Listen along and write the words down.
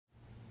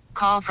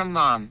call from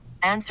mom.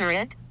 Answer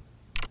it.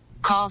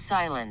 Call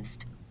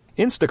silenced.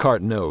 Instacart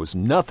knows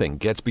nothing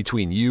gets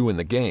between you and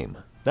the game.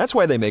 That's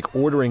why they make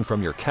ordering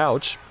from your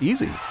couch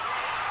easy.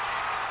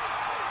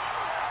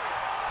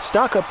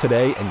 Stock up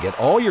today and get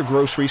all your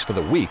groceries for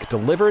the week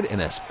delivered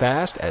in as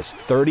fast as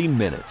 30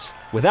 minutes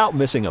without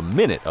missing a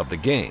minute of the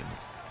game.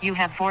 You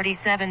have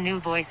 47 new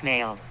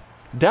voicemails.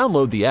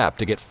 Download the app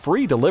to get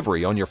free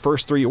delivery on your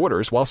first 3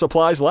 orders while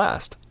supplies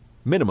last.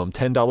 Minimum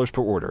 $10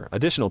 per order.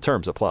 Additional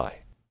terms apply.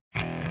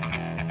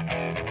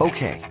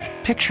 Okay,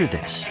 picture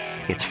this.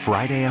 It's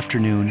Friday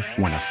afternoon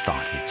when a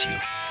thought hits you.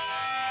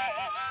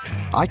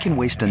 I can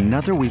waste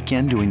another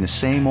weekend doing the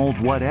same old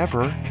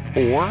whatever,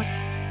 or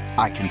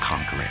I can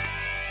conquer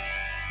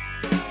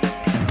it.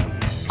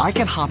 I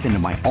can hop into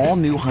my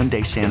all-new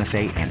Hyundai Santa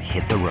Fe and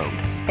hit the road.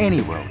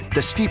 Any road.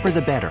 The steeper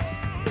the better.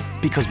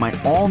 Because my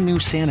all-new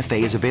Santa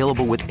Fe is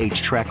available with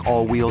H-Track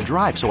all-wheel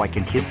drive, so I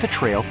can hit the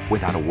trail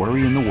without a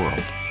worry in the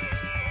world.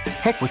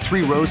 Heck, with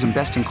 3 rows and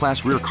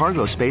best-in-class rear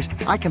cargo space,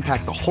 I can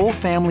pack the whole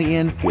family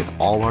in with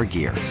all our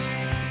gear.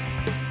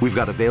 We've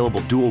got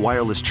available dual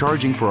wireless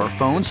charging for our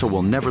phones, so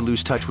we'll never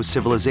lose touch with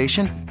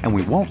civilization, and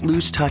we won't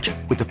lose touch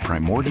with the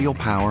primordial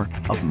power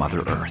of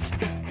Mother Earth.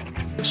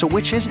 So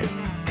which is it?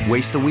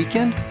 Waste the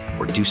weekend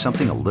or do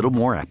something a little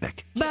more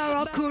epic?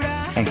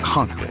 And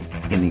conquer it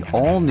in the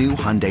all-new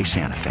Hyundai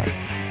Santa Fe.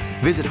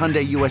 Visit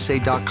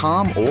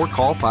HyundaiUSA.com or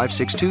call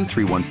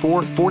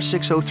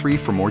 562-314-4603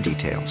 for more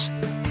details.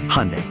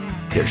 Hyundai,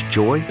 there's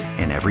joy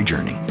in every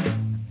journey.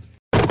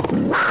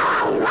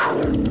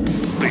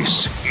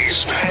 This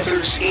is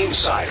Panthers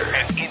Insider,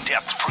 an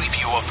in-depth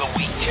preview of the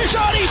week. He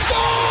scores!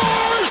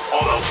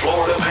 On the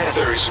Florida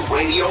Panthers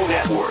Radio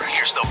Network.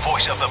 Here's the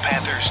voice of the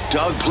Panthers,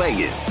 Doug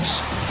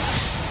Plagens.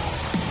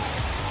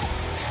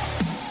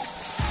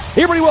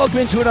 Hey everybody, welcome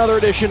into another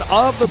edition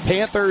of the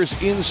Panthers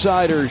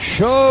Insider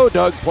Show.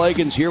 Doug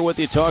Plagens here with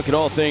you, talking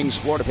all things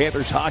Florida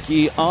Panthers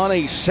hockey on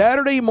a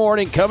Saturday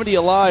morning, coming to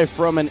you live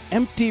from an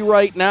empty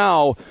right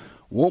now.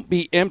 Won't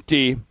be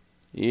empty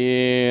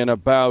in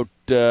about,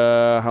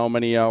 how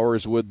many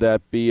hours would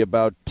that be?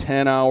 About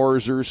 10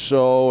 hours or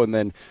so, and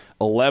then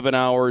 11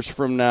 hours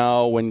from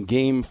now when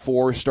Game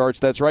 4 starts.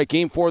 That's right,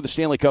 Game 4 of the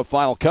Stanley Cup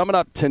Final coming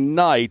up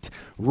tonight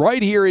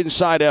right here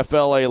inside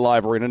FLA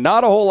Live Arena.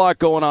 Not a whole lot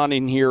going on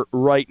in here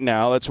right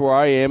now. That's where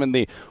I am in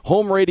the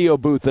home radio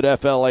booth at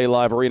FLA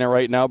Live Arena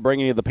right now,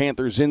 bringing you the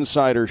Panthers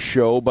Insider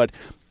Show. But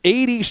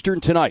 8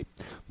 Eastern tonight,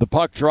 the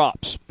puck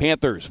drops.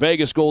 Panthers,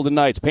 Vegas Golden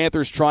Knights.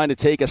 Panthers trying to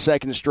take a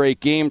second straight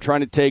game,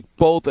 trying to take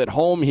both at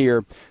home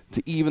here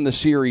to even the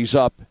series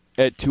up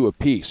at 2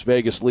 apiece.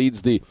 Vegas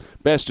leads the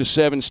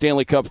best-of-7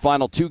 Stanley Cup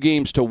Final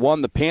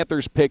 2-1. The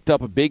Panthers picked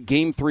up a big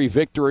Game 3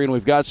 victory, and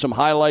we've got some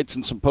highlights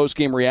and some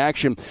post-game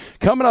reaction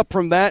coming up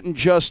from that in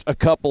just a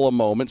couple of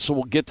moments, so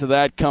we'll get to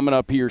that coming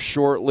up here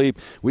shortly.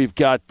 We've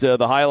got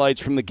the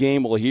highlights from the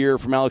game. We'll hear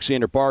from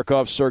Alexander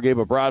Barkov, Sergei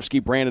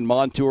Bobrovsky, Brandon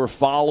Montour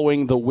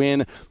following the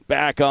win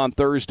back on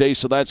Thursday,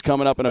 so that's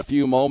coming up in a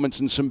few moments,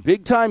 and some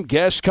big-time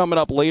guests coming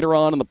up later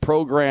on in the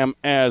program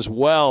as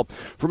well.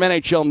 From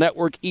NHL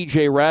Network,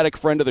 EJ Hradekand,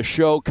 friend of the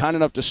show, kind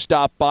enough to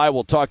stop by.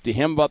 We'll talk to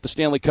him about the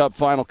Stanley Cup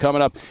Final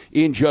coming up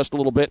in just a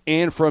little bit.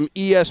 And from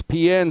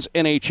ESPN's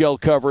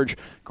NHL coverage,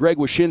 Greg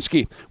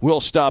Wyshynski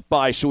will stop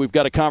by. So we've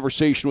got a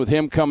conversation with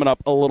him coming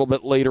up a little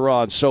bit later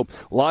on. So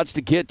lots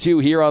to get to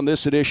here on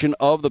this edition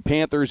of the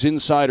Panthers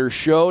Insider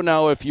Show.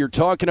 Now, if you're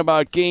talking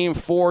about Game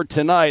 4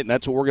 tonight, and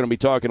that's what we're going to be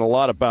talking a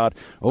lot about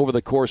over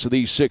the course of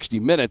these 60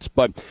 minutes.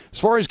 But as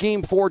far as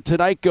Game 4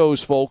 tonight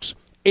goes, folks,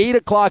 8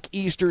 o'clock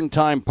Eastern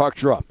time puck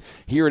drop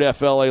here at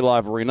FLA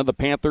Live Arena. The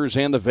Panthers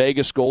and the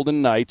Vegas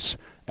Golden Knights.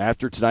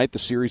 After tonight, the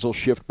series will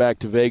shift back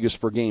to Vegas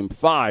for Game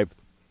 5.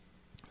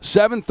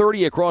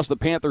 7:30 across the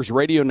Panthers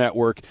radio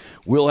network.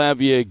 We'll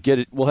have you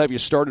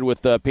started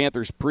with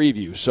Panthers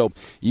preview, so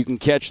you can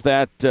catch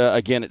that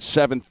again at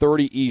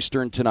 7:30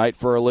 Eastern tonight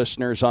for our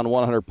listeners on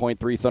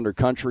 100.3 Thunder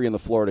Country in the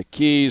Florida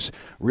Keys,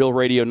 Real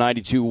Radio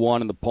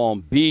 92.1 in the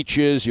Palm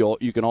Beaches.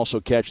 You can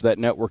also catch that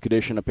network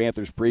edition of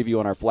Panthers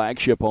preview on our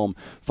flagship home,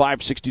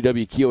 560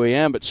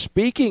 WQAM. But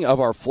speaking of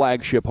our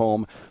flagship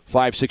home,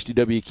 560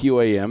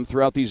 WQAM,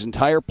 throughout these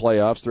entire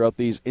playoffs, throughout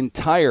these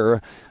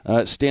entire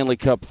Stanley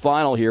Cup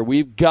Final here,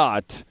 we've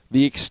got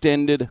the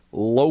extended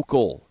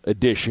local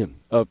edition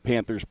of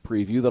Panthers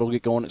Preview that'll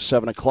get going at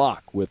 7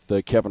 o'clock with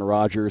Kevin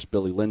Rogers,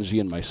 Billy Lindsay,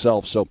 and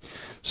myself. So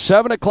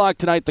 7 o'clock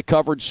tonight, the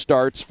coverage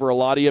starts. For a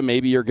lot of you,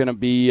 maybe you're going to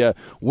be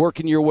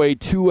working your way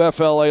to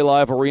FLA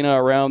Live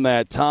Arena around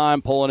that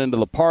time, pulling into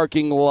the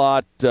parking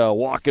lot,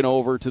 walking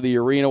over to the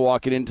arena,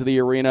 walking into the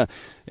arena.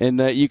 And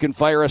you can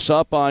fire us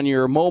up on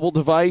your mobile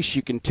device.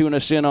 You can tune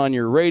us in on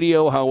your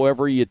radio,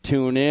 however you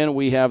tune in.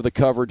 We have the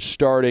coverage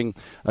starting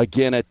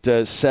again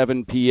at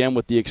 7 p.m.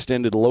 with the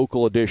extended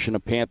local edition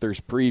of Panthers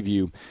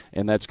Preview,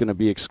 and that's going to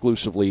be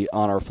exclusively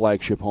on our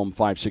flagship home,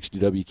 560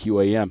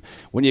 WQAM.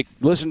 When you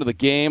listen to the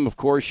game, of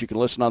course, you can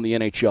listen on the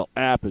NHL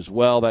app as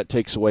well. That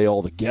takes away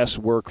all the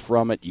guesswork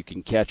from it. You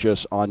can catch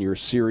us on your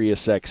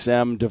Sirius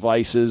XM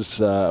devices,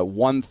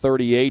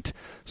 138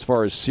 as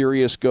far as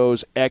Sirius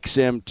goes,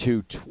 XM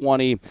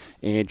 220,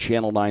 and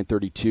Channel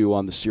 932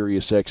 on the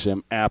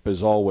SiriusXM app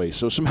as always.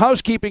 So some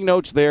housekeeping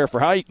notes there for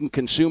how you can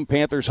consume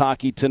Panthers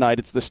hockey tonight.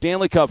 It's the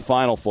Stanley Cup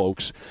Final,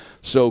 folks.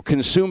 So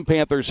consume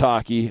Panthers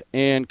hockey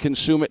and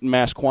consume it in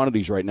mass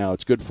quantities right now.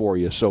 It's good for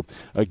you. So,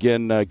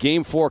 again,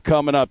 Game 4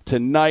 coming up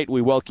tonight.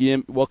 We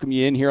welcome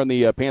you in here on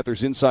the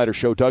Panthers Insider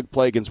Show. Doug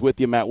Plagens with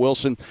you, Matt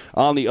Wilson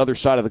on the other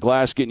side of the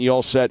glass, getting you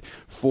all set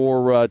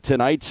for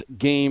tonight's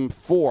Game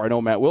 4. I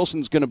know Matt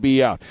Wilson's going to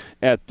be out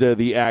at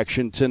the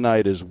action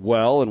tonight as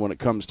well, and when it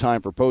comes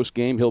time for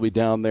post-game, he'll be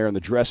down there in the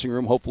dressing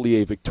room,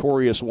 hopefully a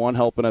victorious one,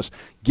 helping us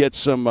get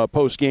some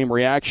post-game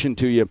reaction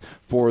to you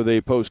for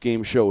the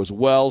post-game show as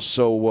well.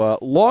 So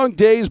long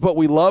days, but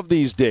we love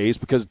these days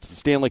because it's the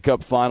Stanley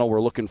Cup Final.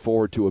 We're looking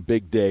forward to a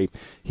big day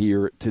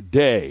here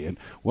today. And,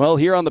 well,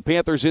 here on the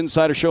Panthers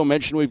Insider Show,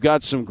 mentioned we've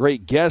got some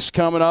great guests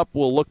coming up.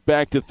 We'll look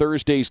back to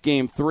Thursday's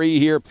Game 3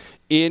 here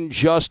in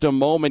just a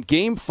moment.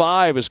 Game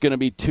 5 is going to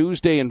be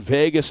Tuesday in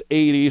Vegas,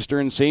 8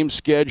 Eastern, same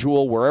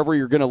schedule. Wherever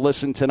you're going to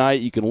listen tonight,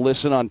 you can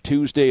listen on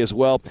Tuesday as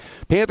well.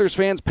 Panthers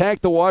fans,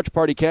 pack the watch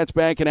party. Cats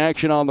back in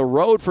action on the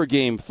road for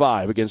Game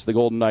 5 against the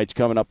Golden Knights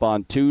coming up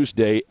on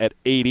Tuesday at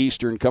 8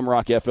 Eastern. Come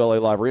rock FLA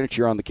Live Arena,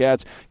 cheer on the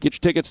Cats. Get your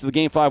tickets to the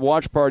Game 5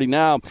 watch party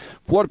now.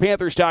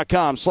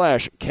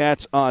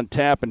 FloridaPanthers.com/Cats on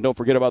tap. And don't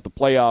forget about the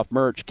playoff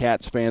merch.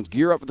 Cats fans,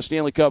 gear up for the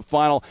Stanley Cup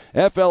Final.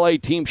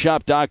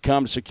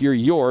 FLATeamShop.com to secure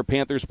your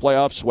Panthers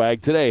playoff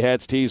swag today.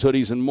 Hats, tees,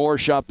 hoodies, and more.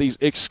 Shop these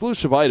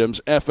exclusive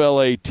items,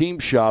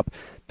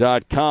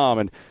 FLATeamShop.com.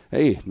 And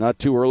hey, not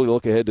too early to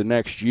look ahead to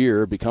next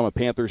year. Become a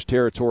Panthers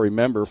territory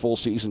member. Full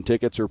season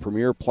tickets or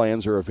premier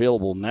plans are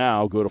available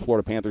now. Go to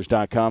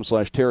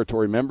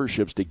FloridaPanthers.com/territory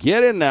memberships to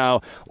get in now.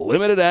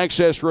 Limited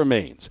access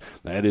remains.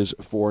 That is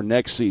for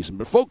next season.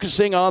 But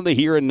focusing on the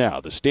here and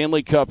now, the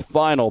Stanley Cup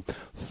Final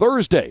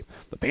Thursday.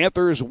 The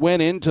Panthers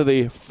went into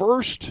the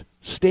first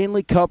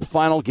Stanley Cup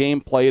Final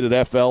game played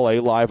at FLA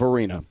Live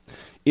Arena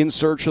in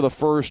search of the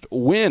first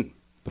win,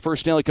 the first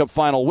Stanley Cup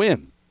Final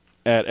win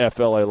at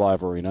FLA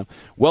Live Arena.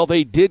 Well,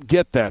 they did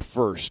get that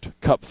first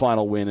Cup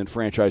Final win in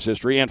franchise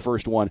history and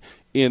first one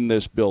in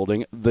this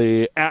building.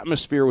 The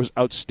atmosphere was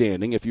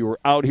outstanding. If you were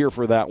out here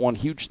for that one,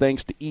 huge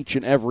thanks to each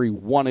and every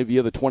one of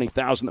you, the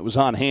 20,000 that was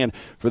on hand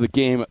for the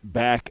game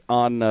back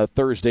on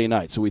Thursday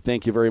night. So we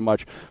thank you very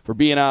much for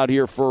being out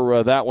here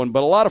for that one.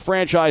 But a lot of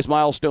franchise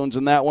milestones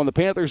in that one. The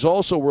Panthers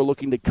also were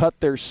looking to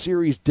cut their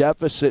series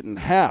deficit in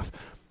half.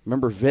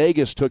 Remember,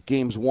 Vegas took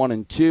games 1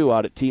 and 2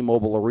 out at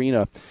T-Mobile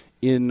Arena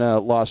in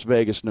Las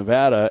Vegas,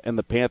 Nevada, and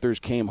the Panthers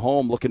came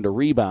home looking to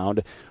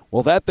rebound.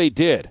 Well, that they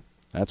did.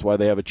 That's why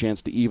they have a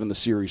chance to even the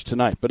series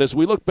tonight. But as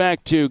we look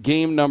back to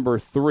game number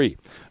 3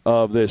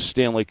 of this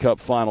Stanley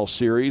Cup Final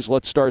Series,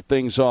 let's start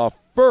things off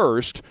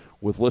first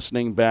with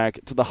listening back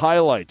to the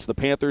highlights, the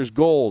Panthers'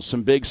 goals,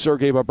 some big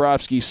Sergei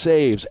Bobrovsky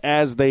saves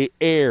as they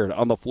aired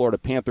on the Florida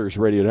Panthers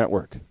Radio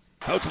Network.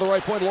 Out to the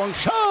right point, long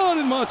shot,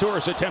 and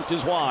Montour's attempt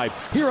is wide.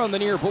 Here on the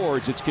near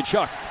boards, it's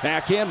Tkachuk.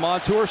 Backhand,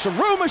 Montour, some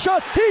room, a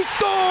shot. He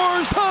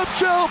scores! Top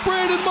shelf,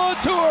 Brandon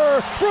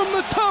Montour from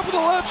the top of the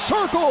left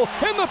circle,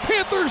 and the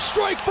Panthers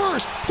strike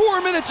first.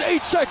 4 minutes,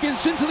 8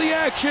 seconds into the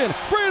action.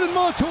 Brandon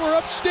Montour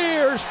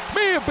upstairs,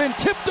 may have been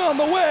tipped on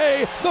the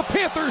way. The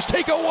Panthers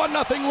take a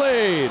 1-0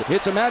 lead.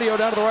 It's a Matteo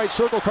down to the right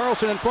circle,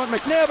 Carlson in front,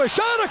 McNabb, a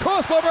shot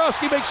across,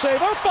 Bobrovsky, big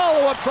save. A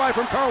follow-up try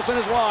from Carlson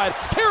is wide.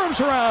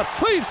 Caroms around,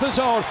 leaves the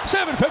zone,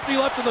 7:50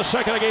 left in the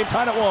second, a game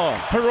tied at 1.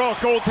 Heroic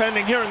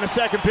goaltending here in the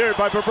second period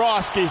by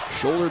Bobrovsky.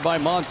 Shouldered by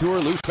Montour,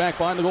 loose back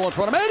behind the goal in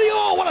front of him.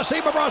 And what a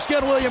save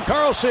Bobrovsky on William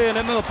Karlsson.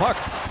 And then the puck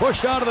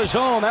pushed out of the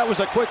zone. That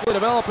was a quickly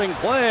developing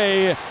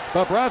play.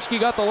 Bobrovsky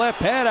got the left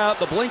pad out,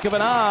 the blink of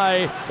an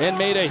eye, and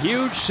made a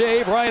huge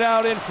save right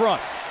out in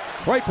front.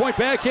 Right point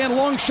backhand,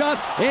 long shot,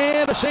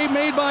 and a save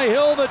made by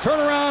Hill. The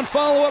turnaround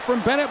follow-up from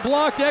Bennett,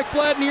 blocked.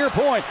 Ekblad near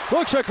point.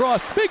 Looks across.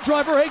 Big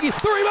driver, Hagee.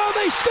 The rebound,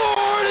 they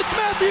scored! It's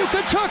Matthew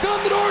Tkachuk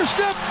on the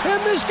doorstep,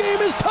 and this game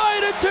is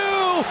tied at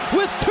 2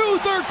 with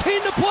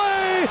 2:13 to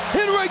play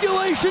in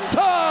regulation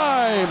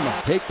time.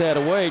 Take that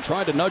away.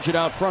 Tried to nudge it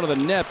out front of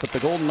the net, but the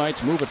Golden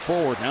Knights move it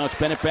forward. Now it's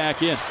Bennett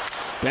back in.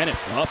 Bennett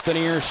up the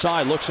near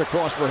side, looks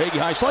across for Hagee,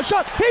 high slot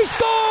shot, he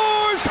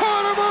scores!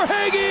 Carter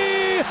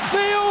Verhaeghe,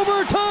 the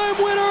overtime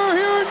winner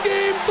here in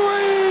Game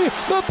 3.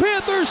 The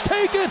Panthers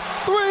take it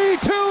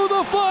 3-2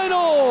 the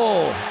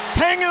final.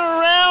 Hanging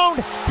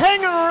around,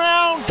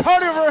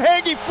 Carter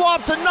Verhaeghe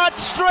flops a nut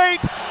straight.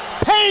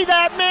 Pay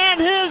that man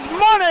his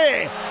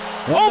money.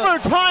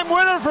 Overtime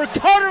winner for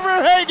Carter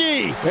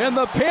Verhaeghe. And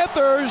the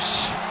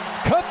Panthers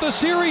cut the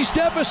series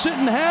deficit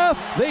in half.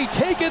 They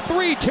take it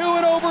 3-2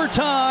 in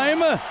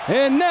overtime.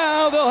 And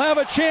now they'll have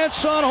a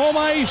chance on home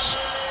ice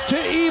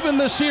to even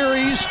the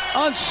series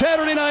on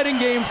Saturday night in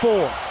Game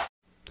 4.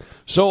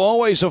 So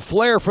always a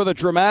flair for the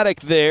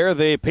dramatic there.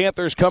 The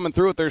Panthers coming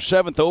through with their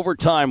 7th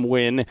overtime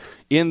win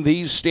in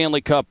these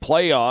Stanley Cup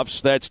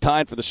playoffs. That's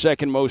tied for the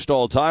second most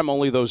all-time.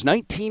 Only those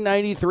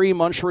 1993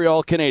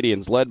 Montreal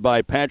Canadiens, led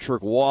by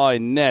Patrick Waugh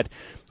in net,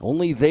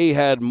 Only they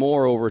had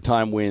more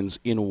overtime wins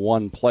in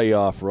one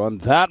playoff run.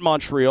 That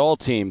Montreal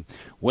team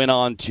went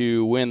on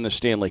to win the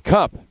Stanley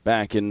Cup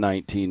back in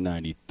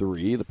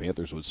 1993. The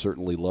Panthers would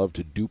certainly love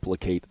to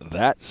duplicate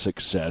that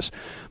success.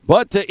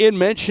 But in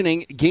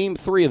mentioning Game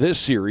 3 of this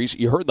series,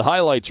 you heard the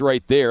highlights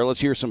right there.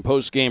 Let's hear some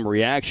post-game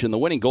reaction. The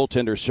winning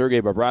goaltender, Sergei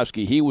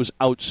Bobrovsky, he was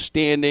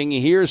outstanding.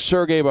 Here's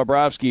Sergei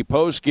Bobrovsky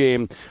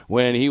post-game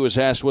when he was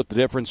asked what the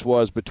difference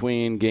was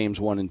between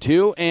Games 1 and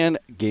 2 and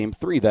Game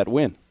 3, that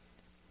win.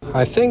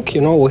 I think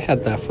we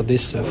had that for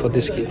this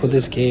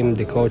game.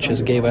 The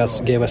coaches gave us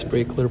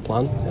pretty clear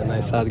plan, and I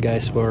thought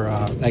guys were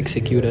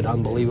executed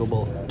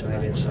unbelievable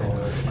tonight. So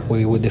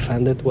we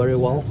defended very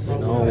well.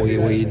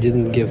 We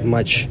didn't give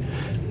much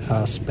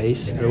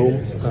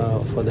room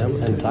for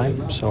them and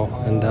time. So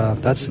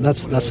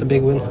that's a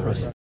big win for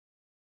us.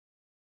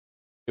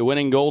 The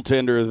winning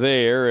goaltender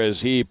there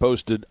as he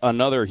posted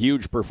another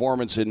huge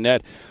performance in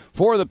net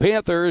for the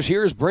Panthers.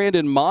 Here's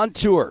Brandon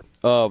Montour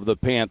of the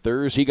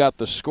Panthers. He got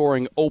the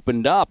scoring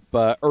opened up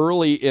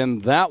early in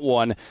that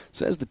one.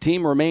 Says the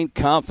team remained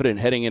confident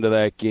heading into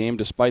that game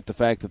despite the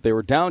fact that they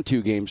were down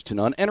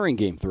 2-0 entering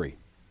Game 3.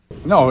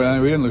 No, we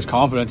didn't lose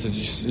confidence. It's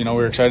just, we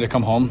were excited to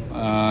come home.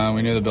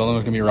 We knew the building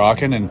was going to be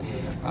rocking, and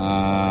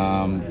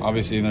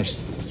obviously there's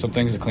some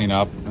things to clean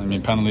up. I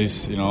mean,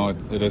 penalties,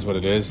 it is what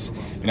it is.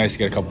 It'd be nice to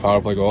get a couple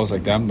power play goals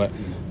like them, but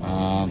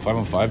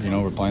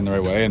 5-on-5, we're playing the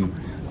right way and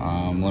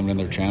limiting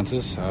their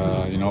chances.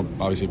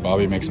 Obviously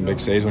Bobby makes some big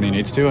saves when he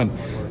needs to, and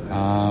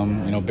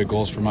big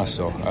goals from us.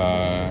 So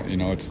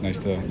it's nice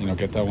to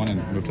get that one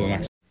and move to the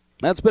next.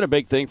 That's been a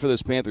big thing for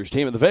this Panthers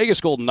team. And the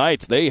Vegas Golden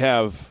Knights, they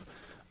have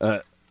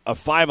a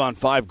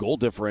 5-on-5 goal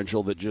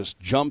differential that just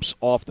jumps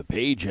off the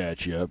page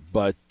at you.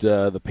 But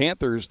the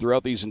Panthers,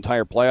 throughout these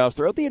entire playoffs,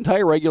 throughout the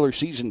entire regular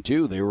season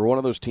too, they were one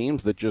of those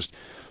teams that just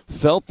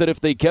felt that if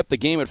they kept the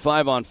game at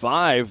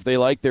 5-on-5, they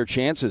liked their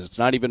chances. It's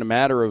not even a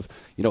matter of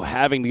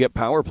having to get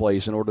power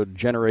plays in order to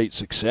generate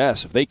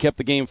success. If they kept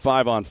the game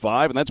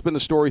 5-on-5, and that's been the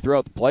story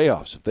throughout the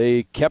playoffs, if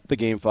they kept the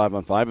game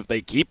 5-on-5, if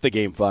they keep the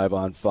game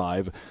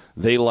 5-on-5,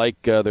 they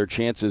like their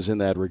chances in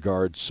that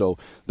regard. So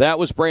that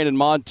was Brandon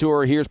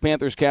Montour. Here's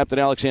Panthers captain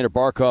Alexander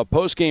Barkov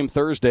post-game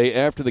Thursday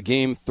after the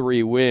Game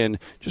 3 win.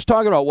 Just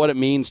talking about what it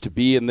means to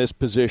be in this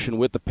position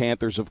with the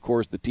Panthers, of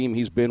course, the team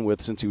he's been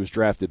with since he was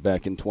drafted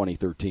back in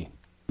 2013.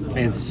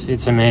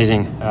 It's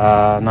amazing.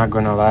 Not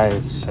gonna lie,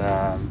 it's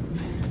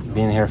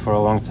been here for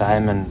a long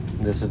time, and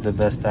this is the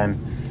best time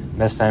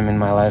in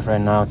my life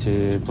right now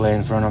to play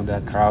in front of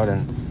that crowd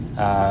and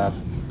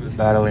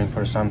battling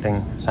for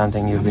something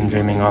you've been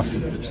dreaming of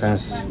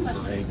since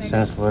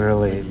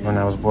literally when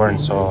I was born.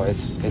 So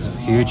it's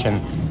huge,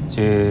 and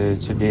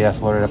to be a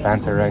Florida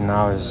Panther right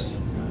now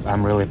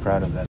I'm really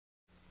proud of that.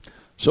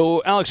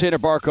 So Alexander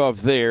Barkov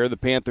there, the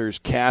Panthers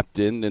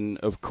captain, and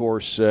of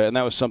course, and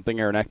that was something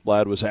Aaron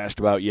Ekblad was asked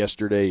about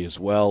yesterday as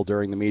well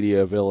during the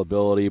media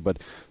availability. But,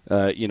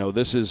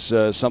 this is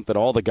something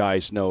all the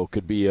guys know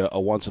could be a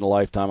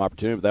once-in-a-lifetime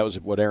opportunity. But that was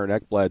what Aaron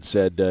Ekblad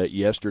said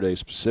yesterday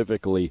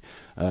specifically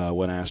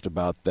when asked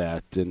about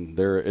that. And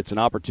it's an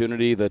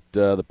opportunity that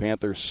the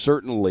Panthers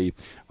certainly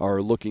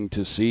are looking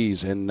to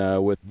seize.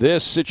 And with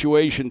this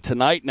situation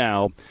tonight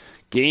now,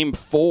 Game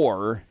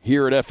 4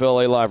 here at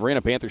FLA Live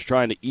Arena, Panthers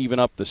trying to even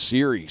up the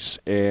series.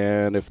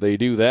 And if they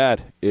do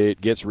that,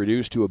 it gets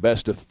reduced to a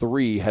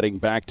best-of-3 heading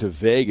back to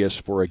Vegas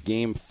for a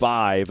Game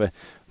 5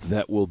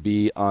 that will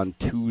be on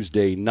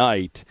Tuesday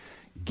night.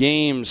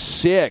 Game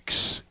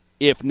 6,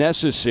 if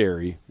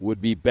necessary, would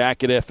be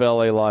back at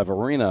FLA Live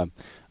Arena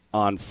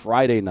on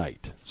Friday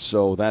night.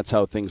 So that's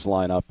how things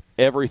line up.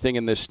 Everything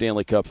in this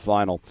Stanley Cup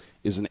final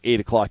is an 8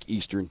 o'clock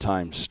Eastern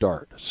time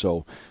start.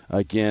 So,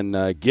 again,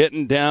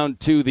 getting down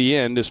to the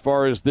end as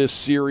far as this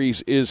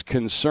series is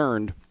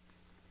concerned,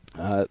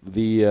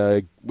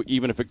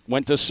 even if it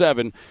went to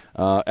 7,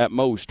 at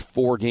most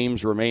 4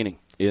 games remaining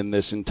in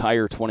this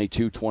entire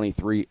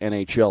 22-23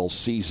 NHL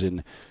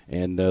season.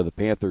 And the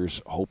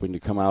Panthers hoping to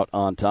come out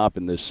on top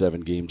in this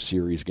 7-game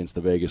series against the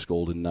Vegas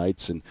Golden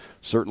Knights. And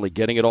certainly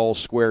getting it all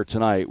square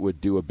tonight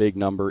would do a big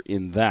number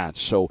in that.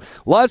 So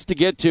lots to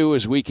get to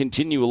as we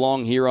continue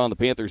along here on the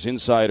Panthers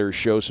Insider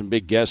Show. Some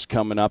big guests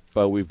coming up.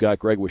 We've got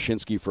Greg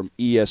Wyshynski from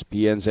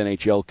ESPN's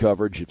NHL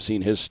coverage. You've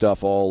seen his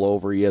stuff all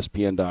over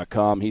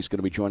ESPN.com. He's going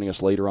to be joining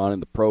us later on in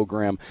the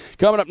program.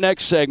 Coming up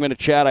next segment, a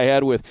chat I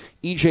had with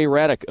EJ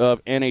Hradekand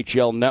of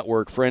NHL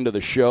Network, friend of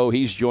the show.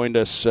 He's joined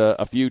us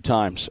a few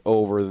times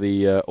over the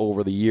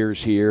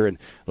years here, and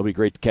it'll be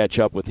great to catch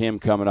up with him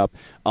coming up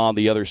on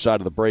the other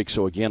side of the break.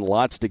 So again,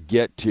 lots to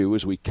get to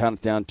as we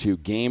count down to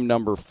game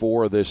number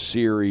 4 of this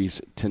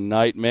series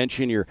tonight.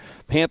 Mention your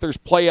Panthers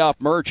playoff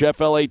merch,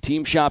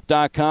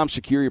 FLAteamshop.com.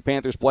 Secure your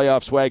Panthers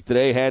playoff swag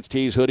today, hats,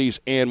 tees, hoodies,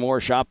 and more.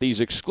 Shop these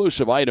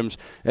exclusive items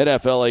at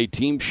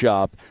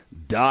FLAteamshop.com.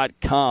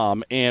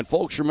 PanthersInsider.com. And,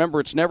 folks, remember,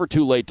 it's never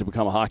too late to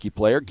become a hockey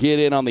player. Get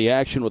in on the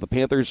action with the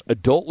Panthers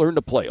Adult Learn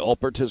to Play. All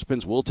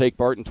participants will take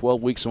part in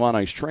 12 weeks of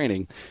on-ice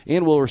training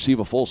and will receive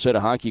a full set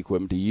of hockey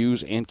equipment to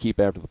use and keep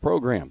after the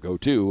program. Go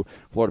to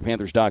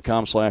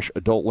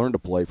FloridaPanthers.com/Adult Learn to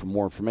Play for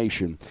more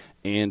information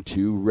and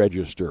to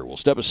register. We'll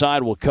step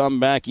aside. We'll come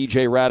back.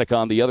 EJ Hradekand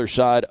on the other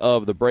side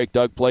of the break.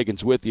 Doug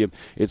Plagens with you.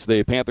 It's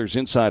the Panthers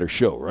Insider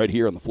Show right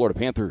here on the Florida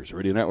Panthers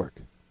Radio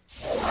Network.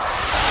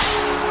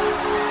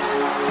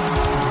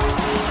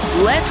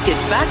 Let's get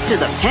back to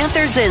the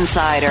Panthers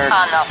Insider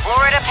on the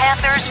Florida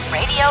Panthers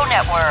Radio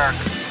Network.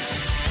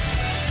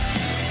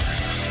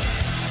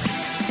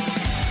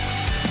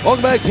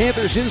 Welcome back,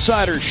 Panthers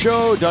Insider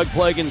Show. Doug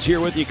Plagens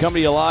here with you, coming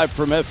to you live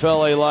from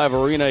FLA Live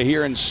Arena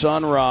here in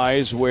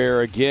Sunrise,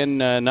 where, again,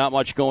 not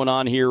much going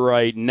on here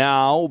right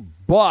now,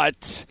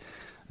 but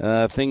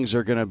things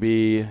are going to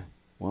be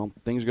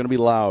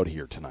loud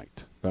here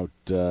tonight. About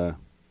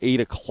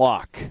 8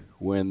 o'clock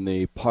when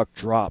the puck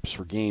drops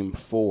for Game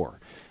 4.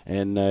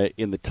 And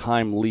in the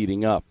time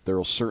leading up, there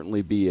will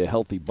certainly be a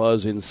healthy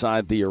buzz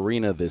inside the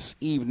arena this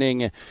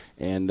evening,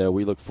 and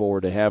we look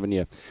forward to having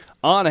you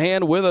on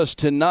hand with us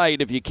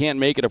tonight. If you can't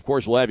make it, of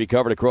course, we'll have you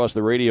covered across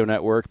the radio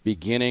network,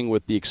 beginning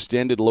with the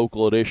extended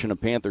local edition of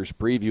Panthers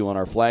Preview on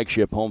our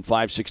flagship home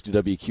 560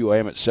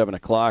 WQAM at 7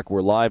 o'clock.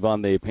 We're live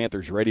on the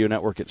Panthers Radio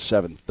Network at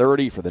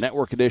 7:30 for the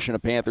network edition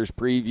of Panthers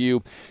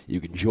Preview.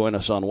 You can join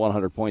us on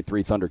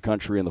 100.3 Thunder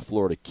Country in the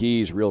Florida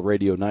Keys, Real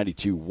Radio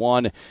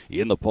 92.1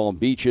 in the Palm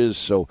Beaches.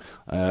 So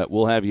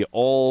we'll have you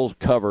all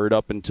covered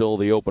up until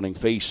the opening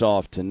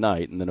face-off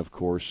tonight. And then, of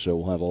course,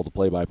 we'll have all the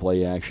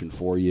play-by-play action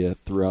for you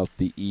throughout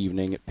the evening.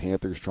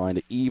 Panthers trying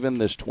to even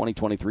this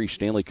 2023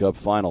 Stanley Cup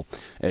final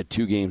at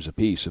 2 games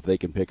apiece if they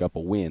can pick up a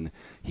win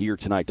here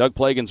tonight. Doug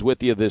Plagens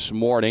with you this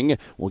morning.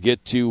 We'll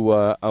get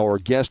to our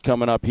guest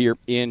coming up here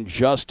in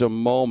just a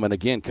moment.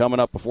 Again,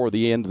 coming up before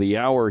the end of the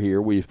hour here,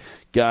 we've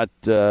got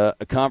a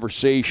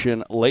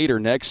conversation later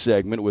next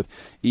segment with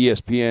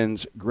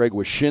ESPN's Greg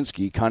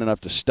Wyshynski, kind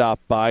enough to stop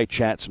by,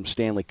 chat some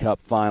Stanley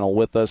Cup final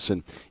with us,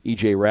 and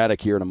EJ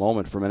Hradek here in a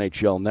moment from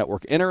NHL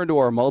Network. Enter into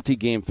our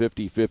multi-game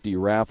 50-50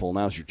 raffle.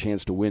 Now's your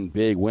chance to win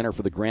big. Winner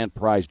for the grand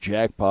prize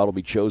jackpot will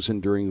be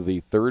chosen during the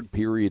third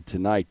period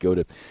tonight. Go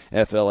to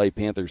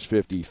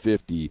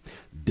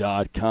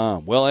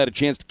FLAPanthers5050.com. Well, I had a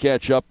chance to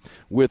catch up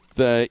with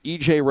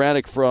EJ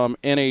Hradek from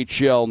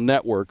NHL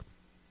Network.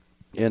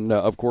 And,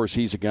 of course,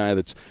 he's a guy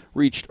that's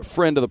reached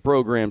friend of the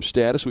program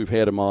status. We've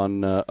had him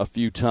on a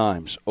few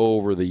times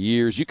over the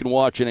years. You can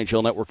watch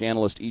NHL Network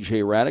analyst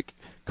E.J. Hradek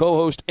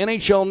co-host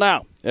NHL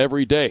Now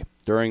every day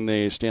during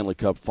the Stanley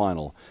Cup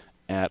final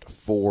at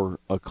 4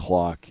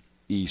 o'clock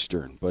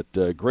Eastern. But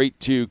great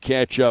to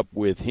catch up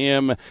with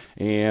him,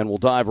 and we'll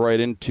dive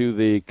right into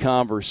the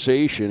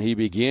conversation. He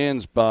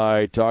begins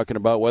by talking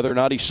about whether or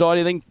not he saw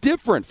anything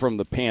different from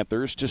the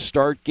Panthers to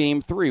start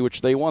Game 3,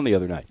 which they won the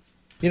other night.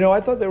 You know,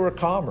 I thought they were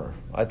calmer.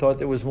 I thought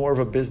there was more of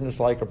a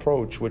business-like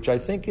approach, which I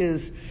think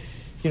is,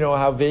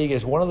 how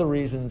Vegas, one of the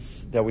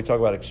reasons that we talk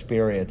about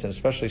experience, and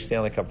especially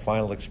Stanley Cup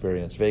final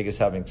experience, Vegas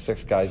having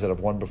 6 guys that have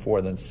won before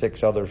and then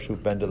 6 others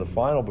who've been to the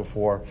final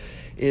before,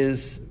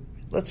 is,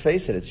 let's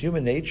face it, it's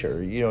human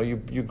nature. You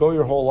go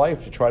your whole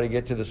life to try to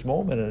get to this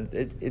moment, and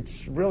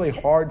it's really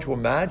hard to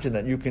imagine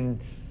that you can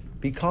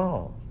be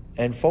calm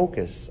and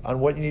focus on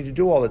what you need to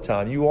do all the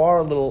time. You are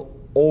a little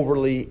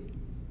overly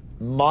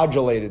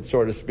modulated,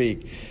 so to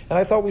speak. And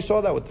I thought we saw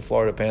that with the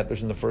Florida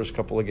Panthers in the first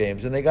couple of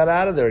games, and they got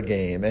out of their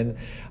game. And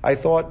I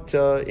thought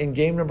in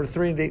game number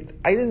 3,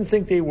 I didn't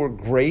think they were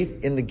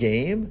great in the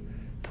game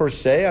per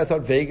se. I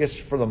thought Vegas,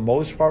 for the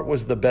most part,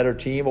 was the better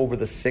team over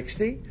the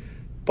 60.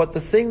 But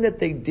the thing that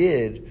they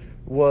did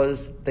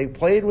was they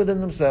played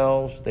within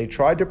themselves. They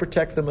tried to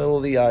protect the middle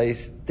of the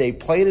ice. They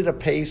played at a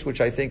pace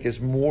which I think is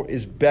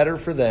better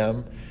for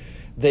them.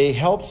 They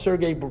helped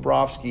Sergei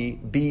Bobrovsky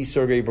be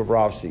Sergei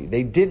Bobrovsky.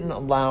 They didn't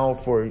allow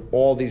for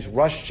all these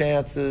rush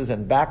chances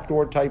and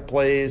backdoor type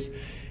plays.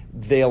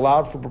 They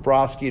allowed for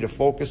Bobrovsky to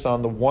focus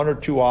on the 1 or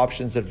 2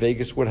 options that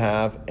Vegas would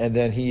have, and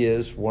then he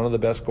is one of the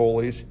best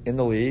goalies in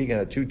the league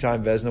and a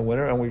 2-time Vezina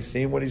winner, and we've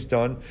seen what he's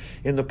done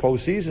in the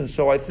postseason.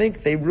 So I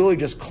think they really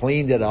just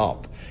cleaned it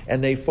up,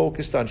 and they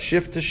focused on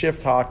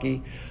shift-to-shift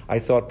hockey. I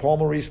thought Paul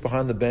Maurice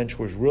behind the bench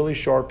was really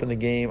sharp in the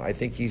game. I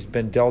think he's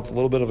been dealt a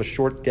little bit of a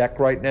short deck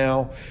right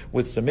now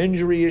with some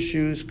injury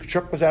issues.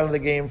 Tkachuk was out of the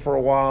game for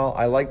a while.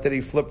 I like that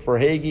he flipped for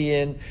Hagee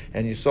in,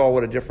 and you saw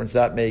what a difference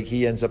that made.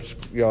 He ends up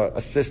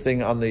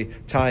assisting on the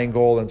tying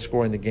goal and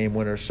scoring the game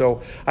winner.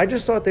 So I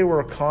just thought they were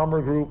a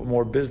calmer group, a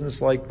more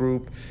business-like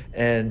group,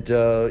 and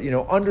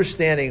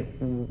understanding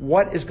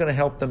what is going to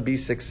help them be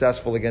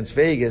successful against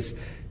Vegas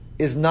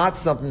is not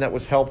something that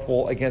was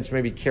helpful against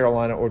maybe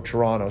Carolina or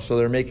Toronto. So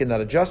they're making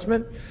that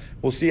adjustment,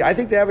 we'll see. I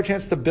think they have a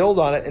chance to build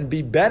on it and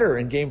be better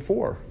in Game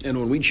 4. And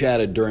when we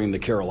chatted during the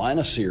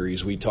Carolina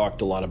series, we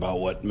talked a lot about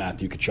what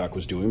Matthew Tkachuk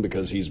was doing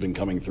because he's been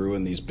coming through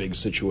in these big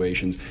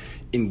situations.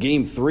 In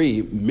Game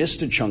 3,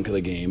 missed a chunk of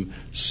the game,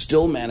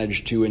 still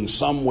managed to, in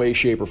some way,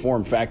 shape, or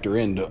form, factor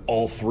into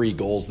all 3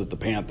 goals that the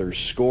Panthers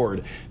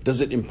scored.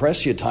 Does it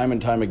impress you time and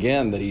time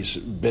again that he's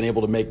been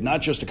able to make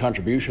not just a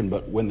contribution,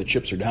 but when the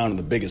chips are down in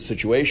the biggest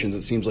situations,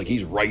 it seems like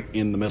he's right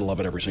in the middle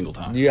of it every single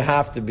time? You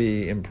have to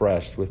be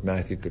impressed with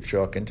Matthew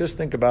Tkachuk, and just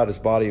think about his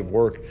body of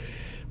work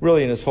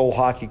really in his whole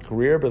hockey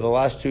career, but the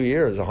last 2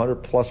 years,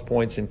 100-plus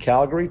points in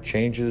Calgary,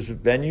 changes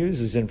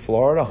venues, is in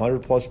Florida,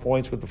 100-plus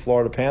points with the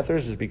Florida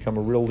Panthers, has become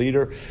a real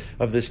leader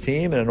of this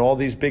team, and in all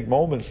these big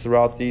moments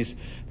throughout this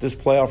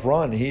playoff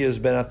run, he has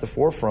been at the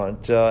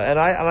forefront. And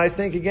I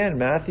think, again,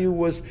 Matthew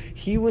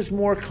was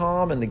more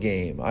calm in the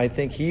game. I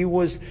think he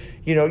was,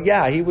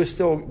 he was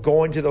still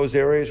going to those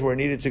areas where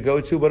he needed to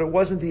go to, but it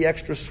wasn't the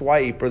extra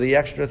swipe or the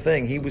extra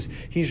thing.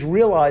 He's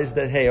realized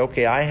that, hey,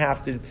 okay, I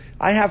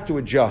have to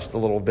adjust a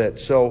little bit.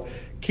 So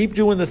keep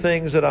doing the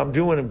things that I'm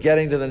doing of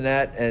getting to the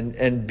net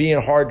and being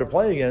hard to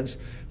play against,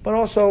 but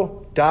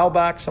also dial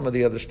back some of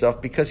the other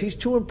stuff because he's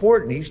too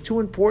important. He's too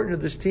important to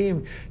this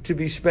team to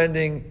be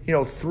spending,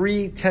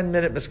 3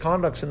 10-minute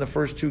misconducts in the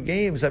first 2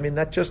 games. I mean,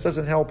 that just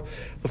doesn't help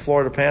the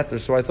Florida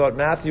Panthers. So I thought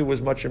Matthew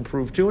was much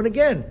improved too. And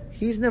again,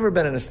 he's never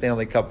been in a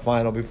Stanley Cup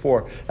final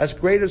before. As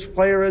great a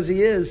player as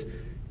he is,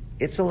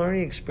 it's a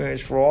learning experience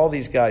for all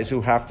these guys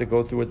who have to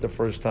go through it the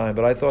first time.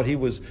 But I thought he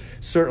was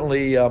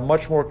certainly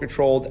much more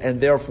controlled and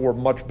therefore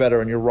much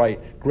better. And you're right.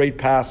 Great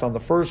pass on the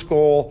first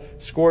goal,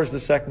 scores the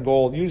second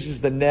goal,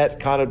 uses the net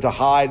kind of to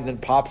hide and then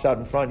pops out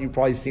in front. You've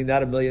probably seen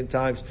that a million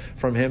times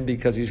from him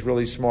because he's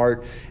really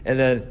smart. And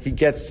then he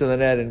gets to the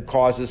net and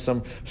causes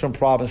some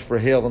problems for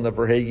Hill, and the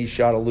Verhaeghe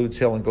shot eludes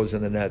Hill and goes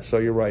in the net. So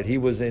you're right. He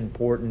was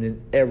important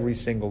in every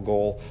single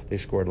goal they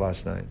scored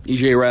last night.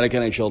 EJ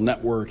Hradekand, NHL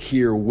Network,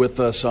 here with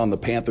us on the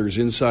Panthers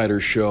Insider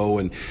show,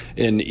 and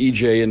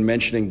EJ, in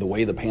mentioning the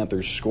way the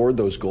Panthers scored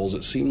those goals,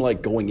 it seemed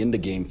like going into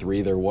Game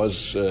 3 there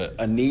was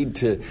a need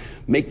to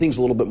make things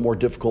a little bit more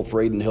difficult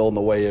for Adin Hill in the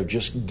way of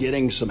just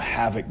getting some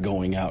havoc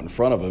going out in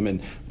front of him.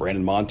 And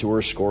Brandon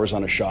Montour scores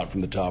on a shot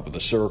from the top of the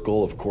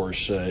circle. Of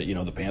course,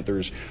 the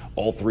Panthers,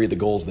 all 3 of the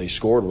goals they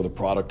scored were the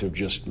product of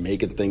just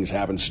making things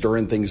happen,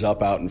 stirring things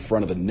up out in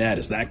front of the net.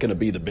 Is that going to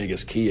be the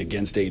biggest key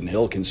against Adin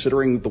Hill,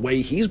 considering the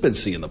way he's been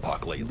seeing the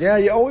puck lately? Yeah,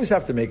 you always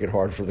have to make it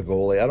hard for the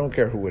goalie. I don't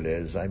care who it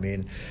is. I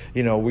mean,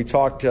 we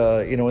talked,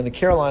 in the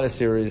Carolina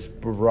series,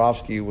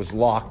 Bobrovsky was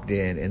locked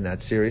in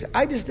that series.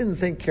 I just didn't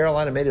think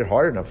Carolina made it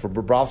hard enough for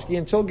Bobrovsky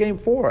until Game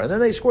 4. And then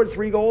they scored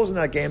 3 goals in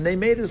that game. They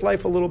made his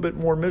life a little bit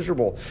more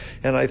miserable.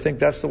 And I think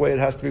that's the way it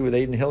has to be with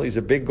Adin Hill. He's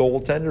a big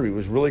goaltender. He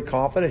was really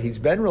confident. He's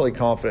been really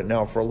confident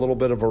now for a little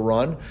bit of a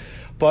run.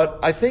 But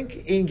I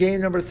think in game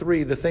number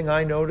 3, the thing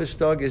I noticed,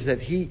 Doug, is that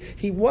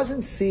he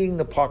wasn't seeing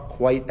the puck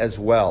quite as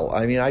well.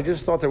 I mean, I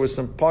just thought there was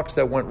some pucks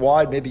that went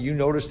wide. Maybe you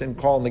noticed in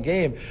calling the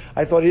game.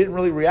 I thought he didn't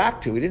really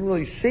react to. He didn't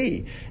really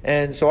see.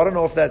 And so I don't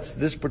know if that's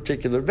this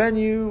particular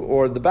venue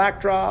or the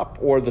backdrop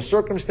or the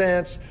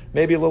circumstance,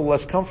 maybe a little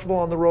less comfortable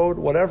on the road,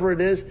 whatever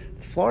it is.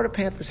 The Florida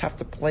Panthers have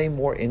to play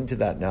more into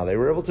that now. They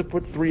were able to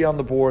put 3 on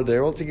the board. They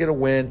were able to get a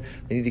win.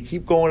 They need to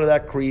keep going to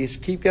that crease,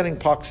 keep getting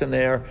pucks in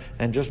there,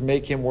 and just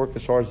make him work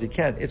as hard as he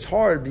can. It's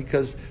hard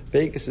because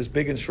Vegas is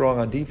big and strong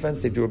on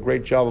defense. They do a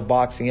great job of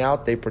boxing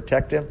out. They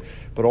protect him.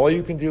 But all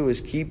you can do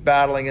is keep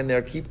battling in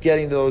there, keep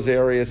getting to those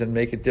areas, and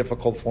make it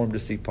difficult for him to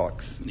see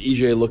pucks.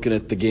 EJ, looking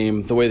at the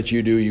game the way that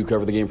you do, you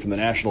cover the game from the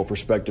national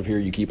perspective here.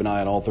 You keep an eye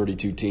on all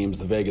 32 teams,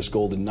 the Vegas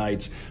Golden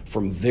Knights,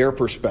 from their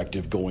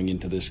perspective going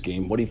into this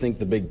game. What do you think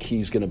the big key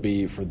is going to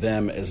be for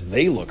them as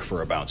they look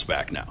for a bounce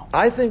back now?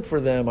 I think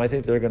for them,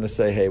 they're going to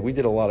say, hey, we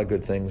did a lot of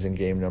good things in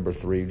game number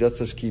 3. Let's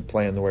just keep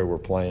playing the way we're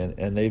playing.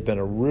 And they've been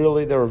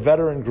they're a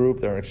veteran group.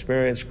 They're an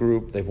experienced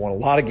group. They've won a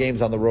lot of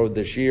games on the road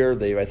this year.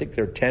 I think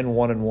they're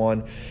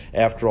 10-1-1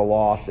 after a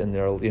loss in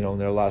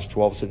their last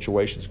 12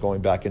 situations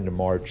going back into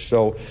March.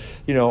 So,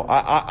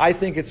 I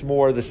think it's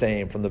more the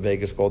same from the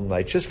Vegas Golden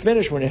Knights. Just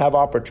finish when you have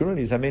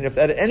opportunities. I mean, if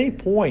at any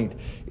point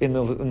in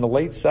the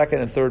late second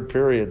and third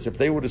periods, if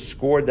they would have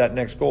scored that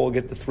next goal,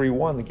 get the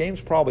 3-1, the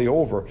game's probably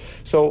over.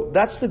 So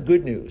that's the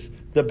good news.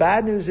 The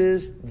bad news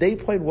is they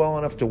played well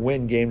enough to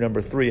win game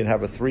number 3 and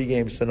have a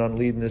 3-game sit-on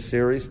lead in this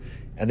series,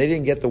 and they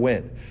didn't get the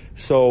win.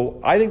 So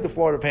I think the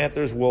Florida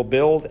Panthers will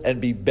build and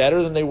be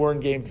better than they were in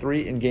Game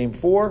 3 and Game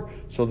 4.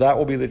 So that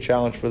will be the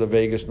challenge for the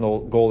Vegas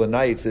Golden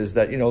Knights, is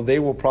that, they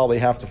will probably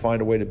have to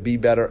find a way to be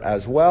better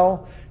as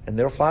well. And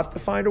they'll have to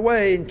find a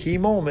way in key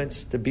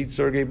moments to beat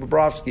Sergei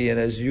Bobrovsky. And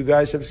as you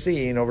guys have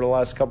seen over the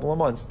last couple of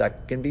months,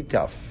 that can be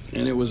tough.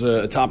 And it was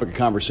a topic of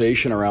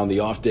conversation around the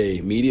off-day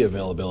media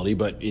availability.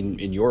 But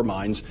in your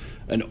minds,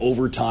 an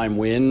overtime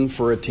win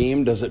for a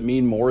team, does it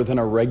mean more than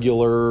a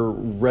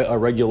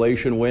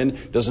regulation win?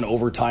 Does an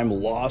overtime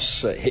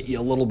loss hit you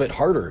a little bit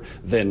harder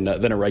than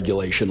a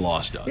regulation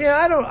loss does? Yeah,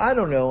 I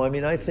don't know. I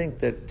mean, I think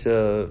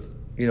that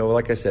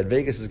like I said,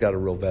 Vegas has got a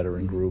real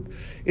veteran group.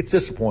 It's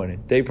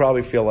disappointing. They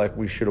probably feel like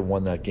we should have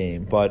won that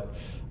game. But,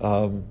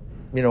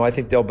 I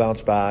think they'll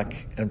bounce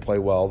back and play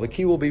well. The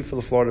key will be for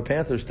the Florida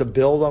Panthers to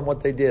build on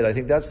what they did. I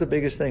think that's the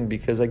biggest thing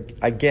because,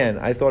 again,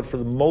 I thought for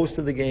most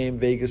of the game,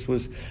 Vegas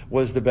was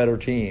the better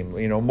team.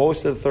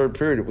 Most of the third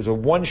period, it was a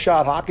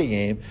one-shot hockey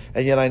game,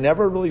 and yet I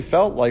never really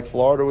felt like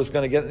Florida was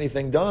going to get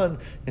anything done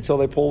until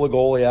they pull the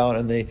goalie out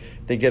and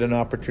they get an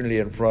opportunity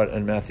in front,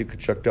 and Matthew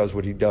Tkachuk does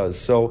what he does.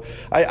 So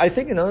I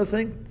think another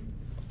thing,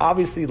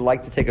 obviously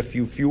like to take a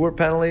few fewer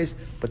penalties,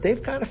 but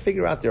they've got to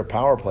figure out their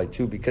power play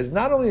too, because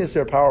not only is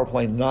their power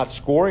play not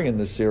scoring in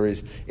this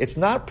series, it's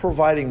not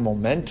providing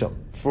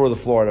momentum for the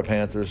Florida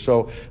Panthers.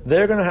 So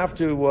they're going to have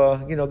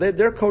to,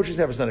 their coaches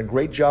have done a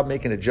great job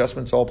making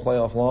adjustments all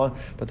playoff long,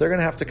 but they're going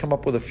to have to come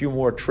up with a few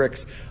more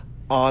tricks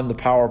on the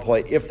power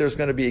play if there's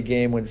going to be a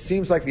game when it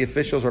seems like the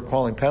officials are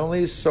calling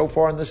penalties so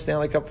far in this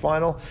Stanley Cup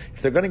final.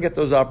 If they're going to get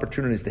those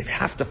opportunities, they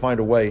have to find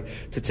a way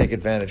to take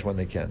advantage when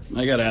they can.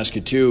 I got to ask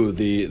you, too,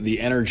 the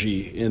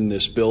energy in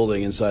this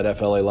building inside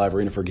FLA Live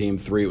Arena for Game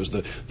 3. It was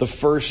the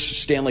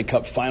first Stanley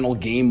Cup final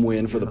game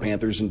win for the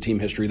Panthers in team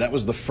history. That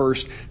was the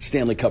first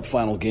Stanley Cup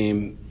final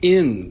game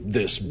in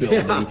this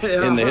building,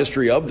 in the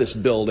history of this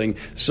building.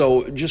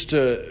 So just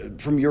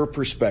from your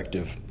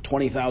perspective,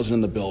 20,000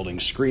 in the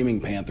building, screaming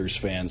Panthers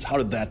fans. How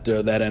did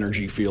that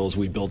energy feel as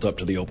we built up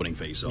to the opening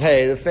face-off?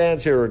 Hey, the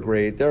fans here are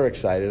great. They're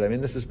excited. I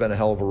mean, this has been a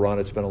hell of a run.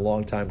 It's been a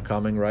long time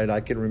coming, right? I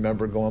can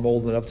remember I'm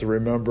old enough to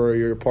remember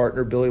your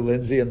partner Billy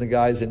Lindsay and the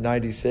guys in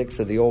 '96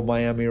 at the old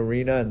Miami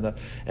Arena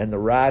and the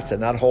Rats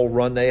and that whole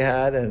run they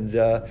had. And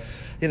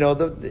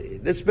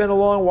it's been a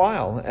long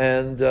while,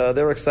 and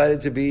they're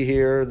excited to be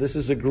here. This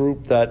is a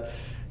group that.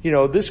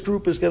 This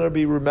group is going to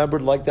be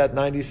remembered like that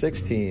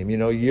 96 team.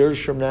 Years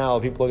from now,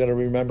 people are going to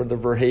remember the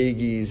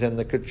Verhaeghes and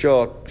the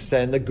Tkachuks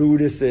and the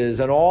Gudises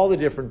and all the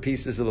different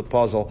pieces of the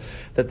puzzle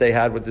that they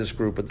had with this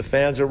group. But the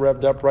fans are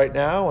revved up right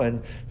now,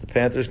 and the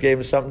Panthers gave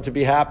them something to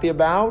be happy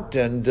about,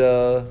 and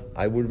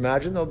I would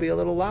imagine they'll be a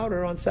little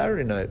louder on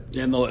Saturday night.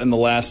 And the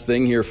last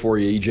thing here for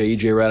you, EJ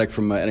Hradek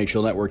from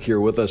NHL Network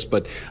here with us.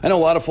 But I know a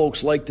lot of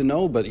folks like to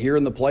know, but here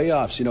in the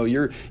playoffs,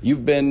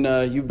 you've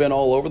been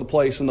all over the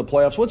place in the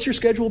playoffs. What's your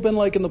schedule been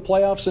like in the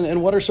playoffs,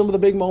 and what are some of the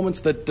big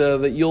moments that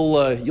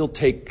you'll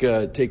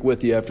take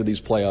with you after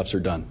these playoffs are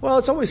done? Well,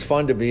 it's always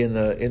fun to be in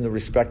the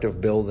respective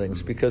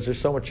buildings because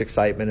there's so much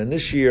excitement. And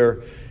this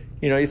year,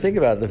 you think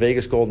about it, the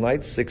Vegas Golden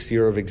Knights, 6th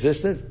year of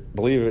existence.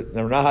 Believe it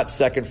or not,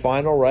 second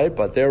final, right?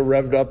 But they're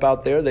revved up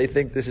out there. They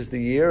think this is the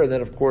year. And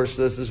then, of course,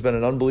 this has been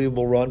an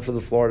unbelievable run for the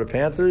Florida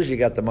Panthers. You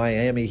got the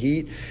Miami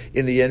Heat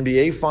in the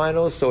NBA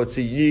Finals, so it's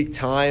a unique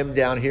time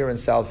down here in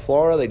South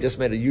Florida. They just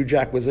made a huge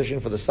acquisition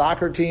for the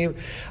soccer team.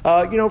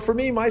 For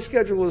me, my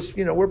schedule is,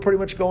 we're pretty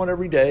much going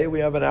every day.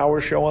 We have an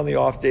hour show on the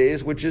off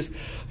days, which is,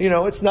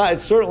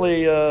 it's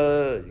certainly,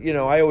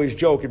 I always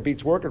joke it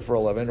beats working for a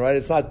living, right?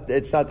 It's not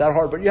that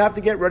hard, but you have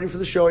to get ready for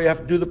the show. You have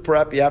to do the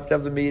prep. You have to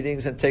have the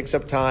meetings, and it takes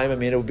up time. I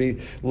mean, it would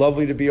be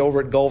lovely to be over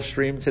at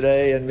Gulfstream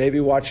today and maybe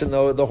watching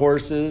the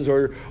horses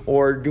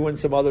or doing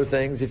some other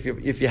things if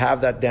you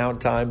have that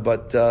downtime.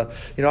 But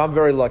I'm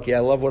very lucky. I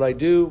love what I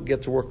do.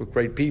 Get to work with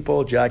great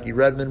people. Jackie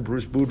Redmond,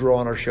 Bruce Boudreau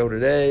on our show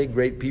today.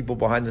 Great people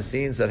behind the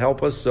scenes that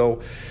help us.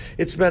 So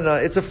it's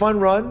a fun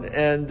run.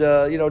 And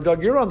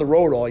Doug, you're on the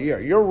road all year.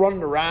 You're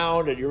running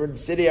around and you're in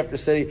city after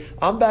city.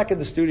 I'm back in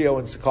the studio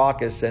in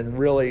Secaucus, and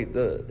really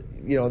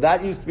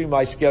that used to be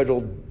my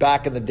schedule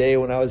back in the day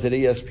when I was at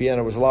ESPN.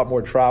 It was a lot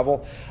more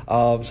travel.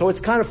 So it's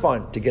kind of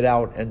fun to get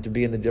out and to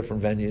be in the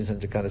different venues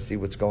and to kind of see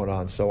what's going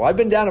on. So I've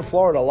been down in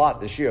Florida a lot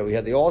this year. We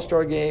had the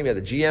All-Star game. We had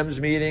the GM's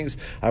meetings.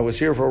 I was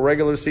here for a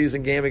regular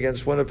season game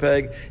against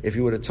Winnipeg. If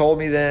you would have told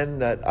me then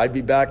that I'd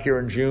be back here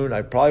in June,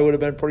 I probably would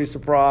have been pretty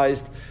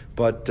surprised.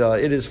 But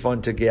it is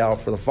fun to get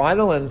out for the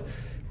final, and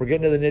we're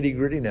getting to the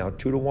nitty-gritty now,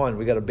 2-1.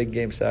 We got a big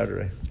game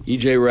Saturday.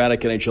 EJ Hradek,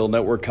 NHL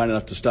Network, kind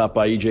enough to stop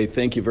by. EJ,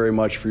 thank you very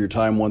much for your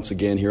time once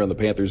again here on the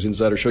Panthers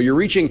Insider Show. You're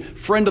reaching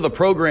friend of the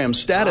program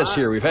status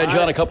here. We've had you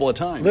on a couple of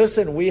times.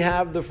 Listen, we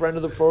have the friend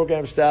of the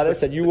program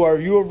status, and you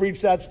have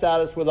reached that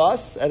status with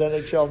us at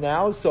NHL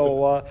Now,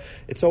 so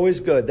it's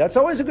always good. That's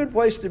always a good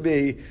place to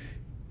be.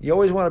 You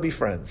always want to be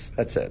friends.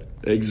 That's it.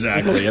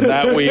 Exactly, and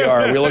that we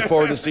are. We look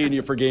forward to seeing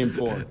you for Game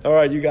 4. All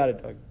right, you got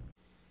it, Doug.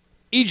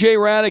 EJ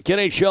Hradek,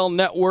 NHL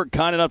Network,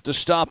 kind enough to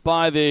stop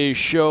by the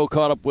show.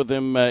 Caught up with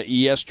him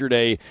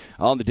yesterday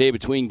on the day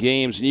between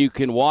games. And you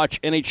can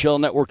watch NHL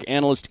Network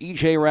analyst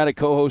EJ Hradek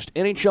co-host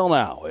NHL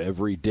Now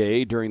every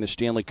day during the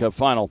Stanley Cup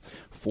Final,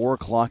 4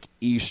 o'clock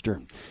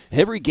Eastern.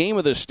 Every game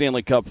of the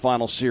Stanley Cup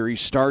Final Series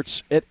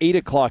starts at 8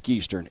 o'clock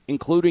Eastern,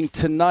 including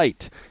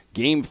tonight,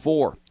 Game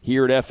 4.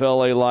 Here at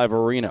FLA Live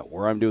Arena,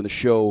 where I'm doing the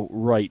show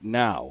right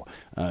now.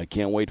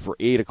 Can't wait for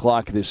 8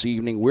 o'clock this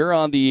evening. We're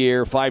on the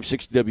air,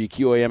 560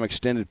 WQAM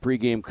extended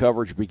pregame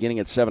coverage beginning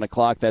at 7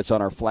 o'clock. That's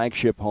on our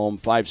flagship home,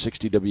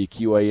 560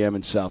 WQAM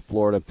in South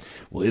Florida.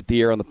 We'll hit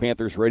the air on the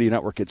Panthers Radio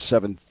Network at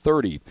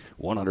 7:30,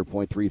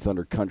 100.3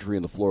 Thunder Country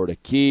in the Florida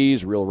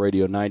Keys, Real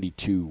Radio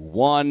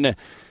 92.1.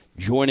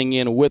 Joining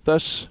in with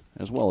us,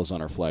 as well as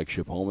on our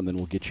flagship home, and then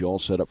we'll get you all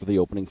set up for the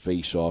opening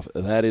face-off.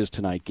 That is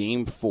tonight,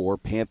 Game 4,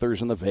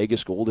 Panthers and the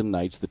Vegas Golden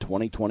Knights, the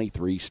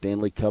 2023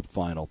 Stanley Cup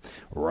Final,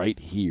 right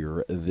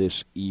here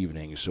this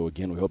evening. So,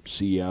 again, we hope to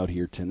see you out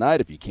here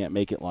tonight. If you can't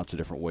make it, lots of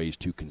different ways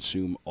to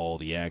consume all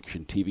the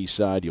action. TV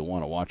side, you'll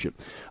want to watch it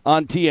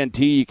on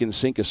TNT. You can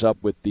sync us up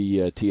with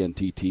the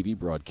TNT TV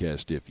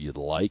broadcast if you'd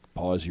like.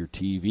 Pause your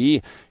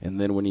TV, and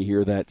then when you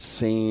hear that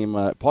same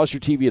pause your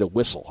TV at a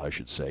whistle, I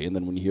should say, and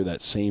then when you hear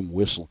that same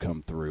whistle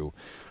come through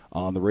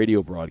on the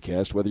radio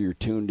broadcast, whether you're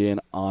tuned in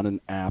on an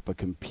app, a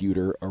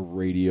computer, a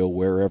radio,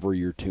 wherever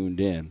you're tuned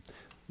in,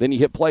 then you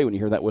hit play when you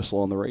hear that whistle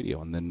on the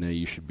radio, and then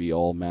you should be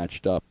all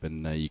matched up,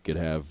 and you could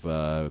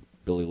have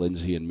Billy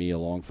Lindsay and me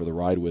along for the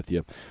ride with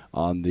you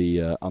on the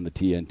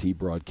TNT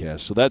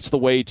broadcast. So that's the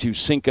way to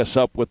sync us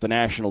up with the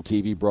national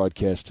TV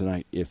broadcast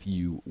tonight if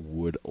you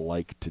would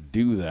like to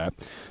do that.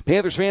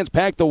 Panthers fans,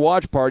 pack the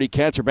watch party.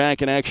 Cats are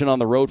back in action on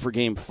the road for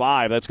Game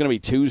 5. That's going to be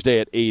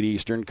Tuesday at 8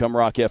 Eastern. Come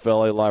rock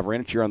FLA Live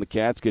Arena, cheer on the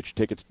Cats. Get your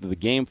tickets to the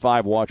Game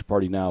 5 watch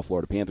party now,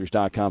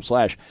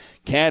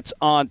 FloridaPanthers.com/Cats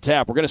on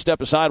tap. We're going to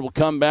step aside. We'll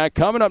come back.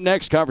 Coming up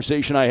next,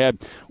 conversation I had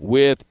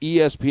with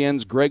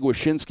ESPN's Greg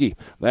Wyshynski.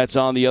 That's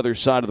on the other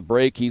side of the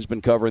break. He's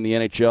been covering the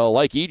NHL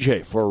like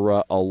EJ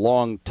for a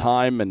long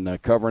time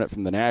and covering it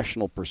from the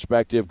national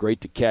perspective. Great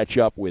to catch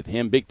up with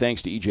him. Big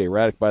thanks to EJ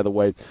Hradekand, by the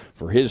way,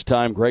 for his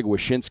time. Greg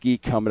Wyshynski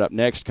coming up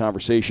next.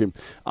 Conversation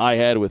I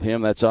had with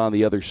him. That's on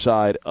the other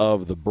side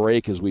of the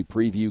break as we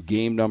preview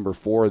game number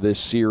 4 of this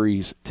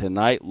series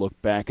tonight. Look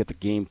back at the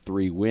Game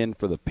 3 win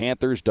for the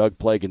Panthers. Doug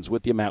Plagans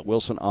with you. Matt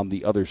Wilson on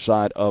the other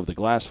side of the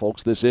glass.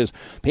 Folks, this is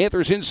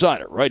Panthers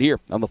Insider right here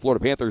on the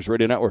Florida Panthers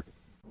Radio Network.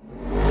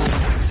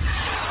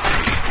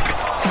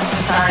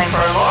 Time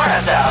for more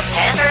of the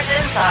Panthers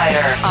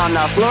Insider on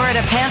the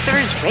Florida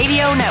Panthers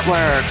Radio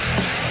Network.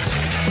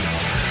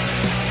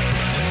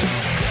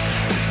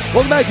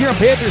 Welcome back here on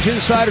Panthers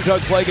Insider.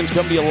 Doug Plagans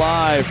coming to you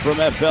live from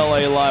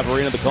FLA Live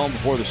Arena, the calm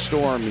before the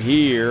storm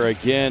here.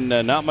 Again,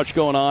 not much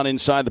going on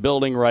inside the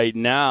building right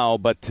now,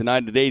 but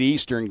tonight at 8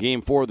 Eastern,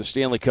 Game 4 of the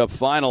Stanley Cup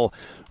Final,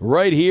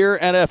 right here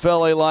at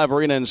FLA Live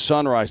Arena in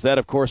Sunrise. That,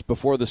 of course,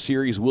 before the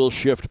series will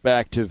shift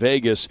back to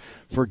Vegas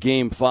for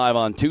Game 5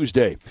 on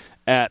Tuesday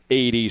at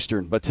 8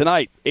 Eastern. But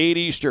tonight, 8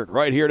 Eastern,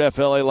 right here at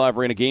FLA Live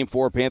Arena, Game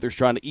 4, Panthers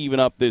trying to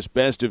even up this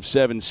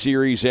best-of-7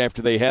 series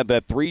after they had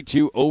that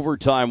 3-2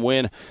 overtime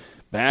win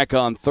back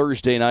on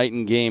Thursday night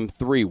in Game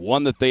 3.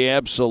 One that they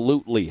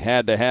absolutely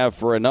had to have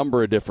for a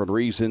number of different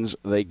reasons.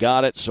 They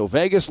got it. So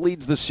Vegas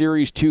leads the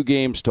series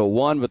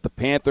 2-1, but the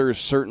Panthers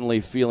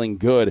certainly feeling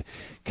good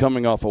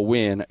coming off a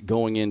win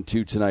going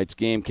into tonight's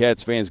game.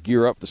 Cats fans,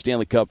 gear up for the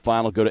Stanley Cup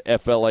Final. Go to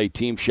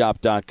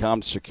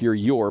FLAteamshop.com to secure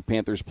your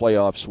Panthers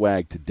playoff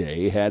swag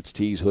today. Hats,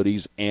 tees,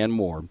 hoodies, and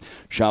more.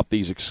 Shop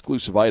these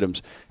exclusive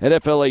items at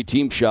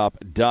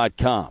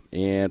FLAteamshop.com.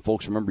 And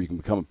folks, remember, you can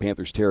become a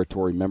Panthers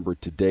territory member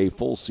today.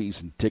 Full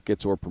season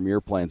tickets or premier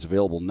plans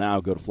available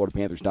now. Go to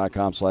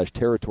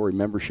FloridaPanthers.com/territory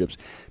memberships.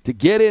 To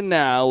get in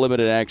now,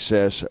 limited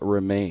access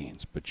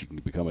remains. But you can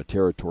become a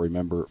territory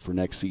member for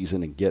next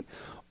season and get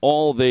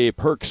all the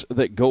perks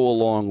that go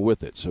along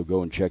with it. So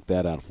go and check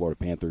that out at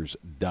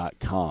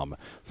FloridaPanthers.com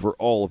for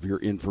all of your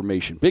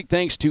information. Big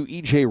thanks to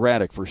EJ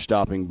Hradekand for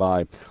stopping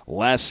by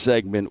last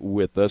segment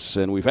with us.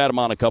 And we've had him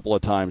on a couple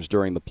of times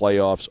during the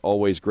playoffs.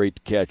 Always great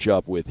to catch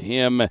up with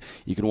him.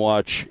 You can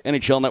watch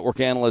NHL Network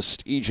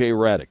analyst EJ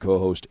Hradekand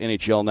co-host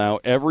NHL Now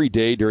every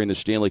day during the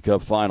Stanley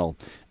Cup Final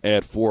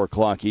at 4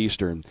 o'clock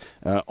Eastern.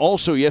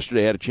 Also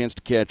yesterday, I had a chance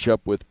to catch up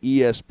with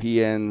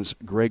ESPN's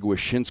Greg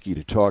Wyshynski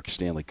to talk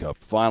Stanley Cup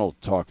Final,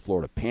 talk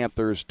Florida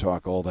Panthers,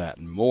 talk all that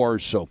and more.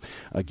 So,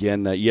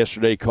 again,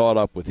 yesterday caught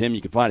up with him.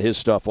 You can find his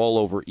stuff all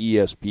over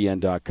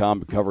ESPN.com.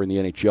 Been covering the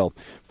NHL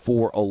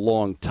for a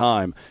long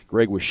time.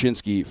 Greg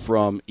Wyshynski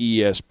from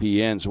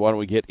ESPN. So why don't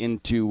we get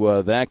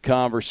into that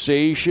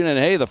conversation? And,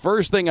 hey, the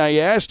first thing I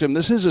asked him,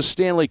 this is a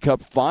Stanley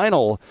Cup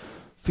Final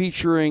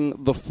featuring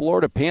the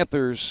Florida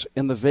Panthers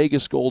and the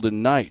Vegas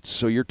Golden Knights.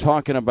 So you're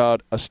talking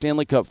about a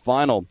Stanley Cup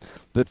Final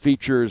that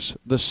features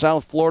the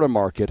South Florida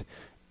market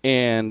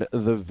and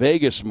the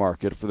Vegas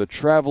market for the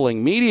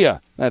traveling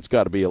media. That's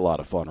got to be a lot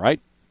of fun, right?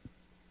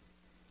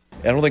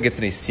 I don't think it's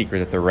any secret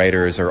that the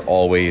writers are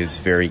always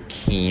very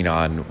keen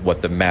on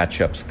what the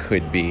matchups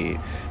could be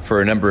for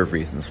a number of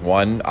reasons.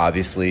 One,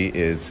 obviously,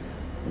 is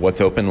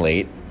what's open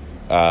late.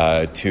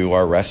 2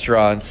 are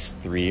restaurants.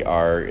 3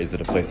 are, is it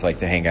a place I like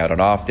to hang out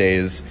on off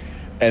days?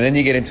 And then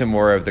you get into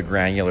more of the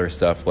granular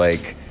stuff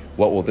like,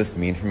 what will this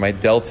mean for my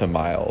Delta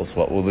miles?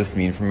 What will this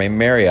mean for my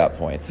Marriott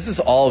points? This is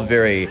all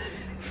very,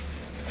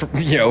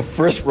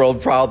 first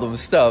world problem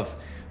stuff,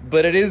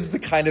 but it is the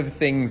kind of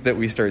things that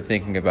we start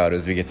thinking about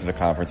as we get to the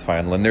conference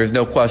final. And there's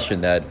no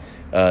question that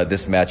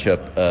this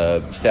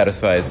matchup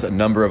satisfies a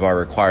number of our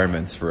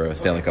requirements for a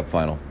Stanley Cup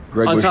final.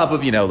 Greg, on top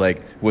of,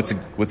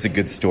 what's a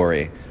good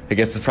story? I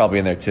guess it's probably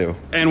in there, too.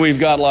 And we've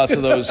got lots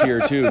of those here,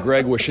 too.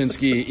 Greg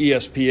Wyshynski,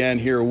 ESPN,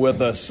 here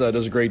with us,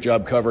 does a great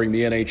job covering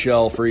the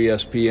NHL for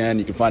ESPN.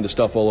 You can find his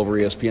stuff all over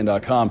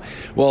ESPN.com.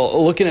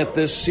 Well, looking at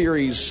this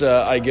series,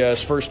 I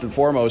guess, first and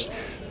foremost,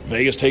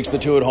 Vegas takes the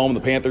 2 at home.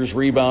 The Panthers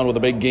rebound with a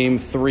big Game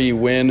 3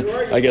 win.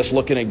 I guess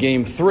looking at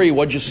Game 3,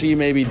 what'd you see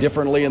maybe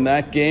differently in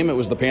that game? It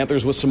was the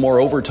Panthers with some more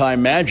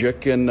overtime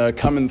magic and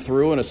coming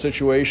through in a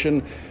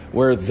situation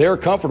where they're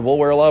comfortable,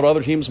 where a lot of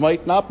other teams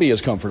might not be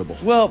as comfortable.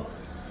 Well,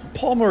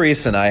 Paul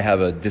Maurice and I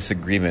have a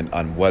disagreement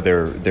on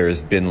whether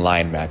there's been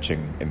line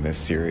matching in this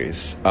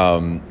series.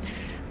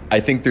 I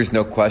think there's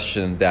no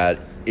question that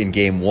in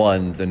Game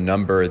 1, the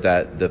number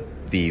that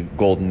the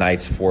Golden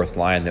Knights' fourth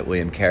line, that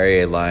William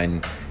Carrier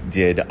line,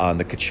 did on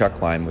the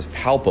Tkachuk line was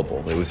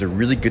palpable. It was a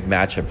really good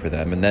matchup for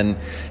them. And then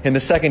in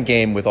the second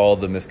game, with all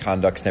the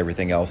misconducts and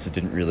everything else, it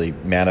didn't really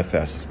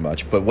manifest as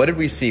much. But what did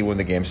we see when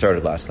the game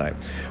started last night?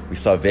 We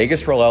saw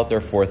Vegas roll out their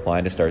fourth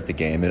line to start the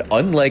game. And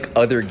unlike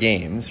other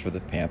games for the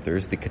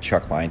Panthers, the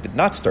Tkachuk line did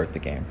not start the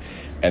game.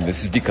 And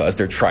this is because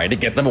they're trying to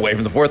get them away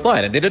from the fourth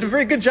line. And they did a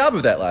very good job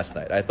of that last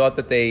night. I thought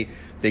that they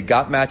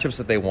got matchups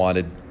that they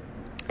wanted.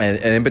 And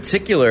in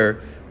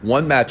particular,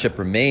 one matchup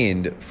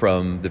remained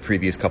from the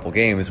previous couple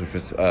games, which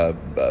was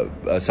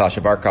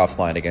Sasha Barkov's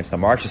line against the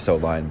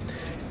Marchessault line.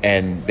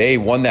 And they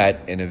won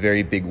that in a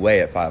very big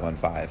way at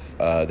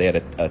 5-on-5. They had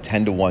a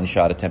 10-to-1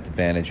 shot attempt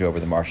advantage over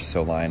the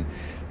Marchessault line.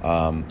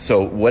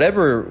 So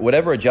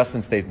whatever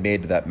adjustments they've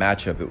made to that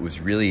matchup, it was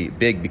really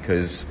big,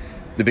 because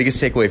the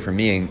biggest takeaway for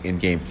me in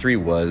Game 3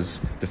 was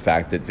the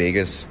fact that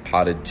Vegas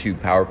potted 2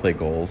 power play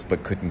goals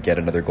but couldn't get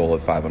another goal at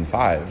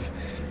 5-on-5.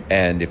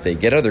 And if they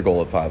get another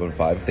goal at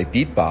 5-on-5, if they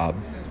beat Bob,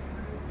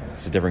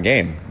 it's a different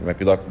game. We might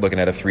be looking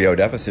at a 3-0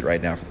 deficit right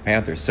now for the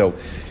Panthers. So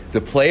the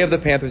play of the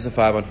Panthers at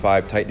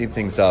 5-on-5, tightening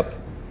things up,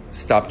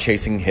 stop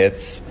chasing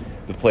hits,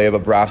 the play of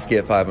Bobrovsky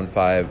at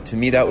 5-on-5, to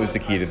me that was the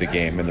key to the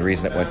game and the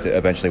reason it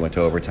eventually went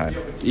to overtime.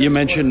 You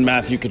mentioned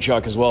Matthew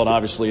Tkachuk as well, and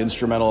obviously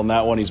instrumental in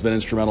that one. He's been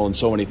instrumental in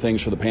so many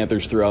things for the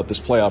Panthers throughout this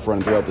playoff run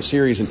and throughout the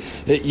series.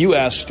 And you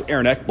asked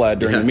Aaron Ekblad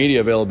during the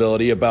media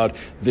availability about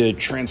the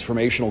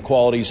transformational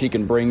qualities he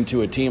can bring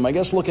to a team. I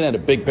guess looking at a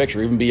big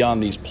picture, even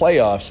beyond these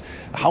playoffs,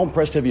 how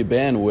impressed have you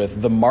been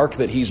with the mark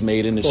that he's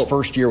made in his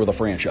first year with a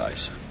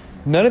franchise?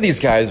 None of these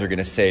guys are going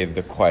to say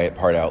the quiet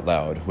part out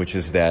loud, which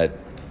is that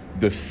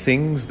the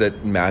things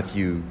that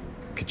Matthew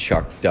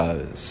Tkachuk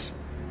does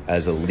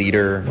as a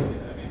leader,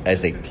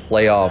 as a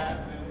playoff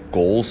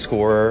goal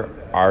scorer,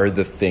 are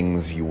the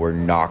things you were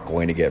not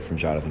going to get from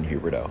Jonathan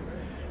Huberdeau.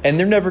 And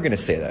they're never going to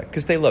say that,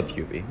 because they loved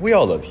Hubie. We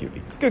all love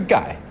Hubie. He's a good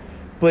guy.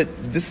 But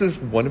this is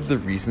one of the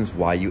reasons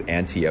why you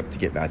ante up to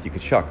get Matthew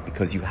Tkachuk,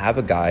 because you have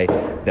a guy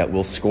that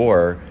will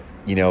score,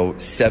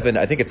 7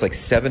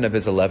 of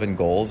his 11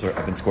 goals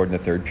have been scored in the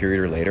third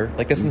period or later.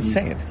 Like, that's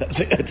insane.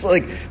 It's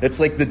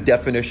like the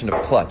definition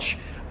of clutch.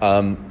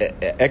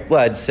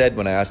 Ekblad said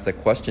when I asked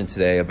that question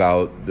today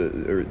about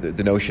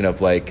the notion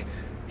of, like,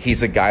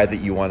 he's a guy that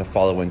you want to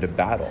follow into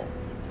battle.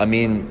 I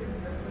mean,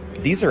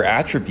 these are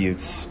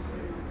attributes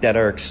that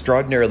are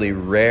extraordinarily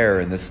rare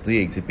in this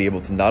league, to be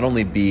able to not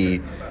only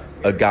be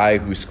a guy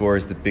who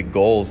scores the big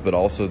goals, but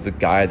also the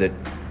guy that,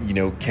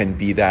 can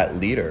be that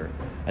leader.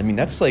 I mean,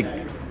 that's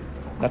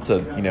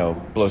a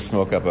blow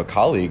smoke up a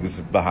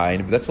colleague's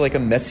behind, but that's like a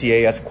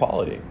Messier-esque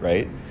quality,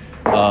 right?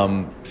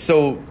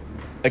 So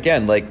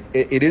again, like,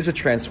 it is a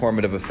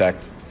transformative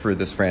effect for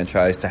this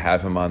franchise to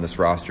have him on this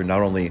roster,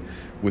 not only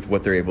with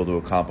what they're able to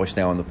accomplish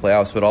now in the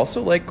playoffs, but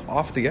also, like,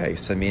 off the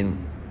ice. I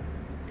mean,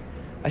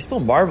 I still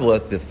marvel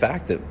at the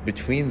fact that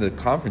between the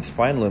conference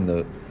final and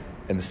the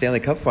Stanley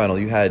Cup final,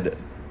 you had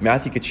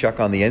Matthew Tkachuk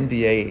on the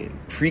NBA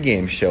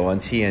pregame show on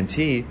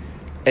TNT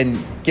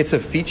and gets a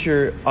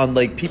feature on,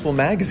 like, People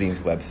Magazine's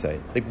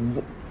website. Like,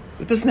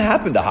 it doesn't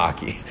happen to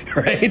hockey,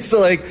 right?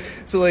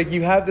 So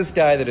you have this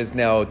guy that is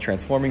now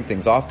transforming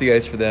things off the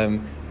ice for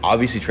them,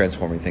 obviously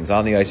transforming things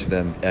on the ice for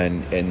them,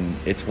 and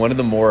it's one of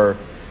the more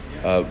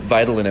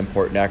vital and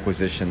important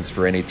acquisitions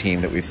for any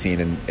team that we've seen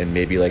in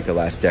maybe like the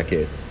last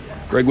decade.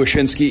 Greg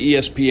Wyshynski,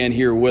 ESPN,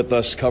 here with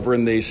us,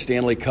 covering the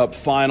Stanley Cup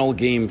Final,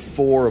 Game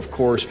 4, of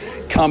course,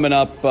 coming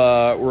up.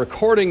 We're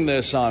recording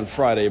this on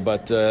Friday,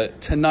 but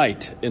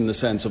tonight, in the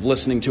sense of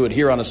listening to it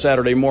here on a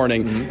Saturday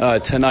morning,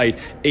 tonight,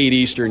 8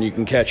 Eastern, you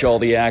can catch all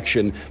the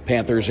action,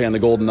 Panthers and the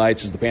Golden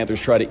Knights, as the Panthers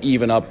try to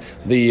even up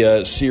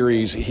the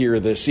series here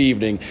this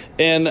evening.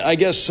 And I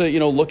guess,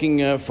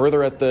 looking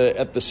further at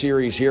the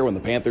series here, when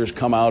the Panthers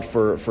come out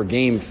for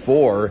Game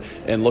 4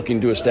 and looking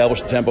to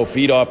establish the tempo,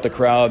 feed off the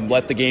crowd,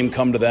 let the game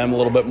come to them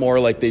a little bit more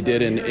like they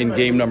did in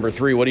game number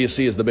 3. What do you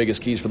see as the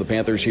biggest keys for the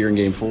Panthers here in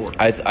Game 4?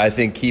 I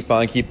think keep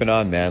on keeping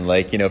on, man.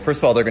 Like, first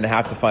of all, they're going to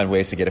have to find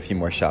ways to get a few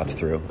more shots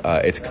through.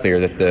 It's clear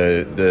that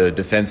the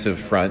defensive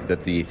front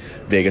that the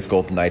Vegas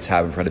Golden Knights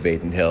have in front of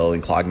Adin Hill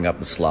and clogging up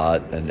the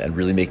slot and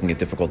really making it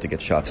difficult to get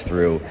shots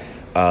through,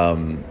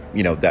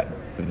 that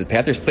the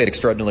Panthers played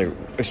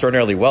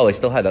extraordinarily well. They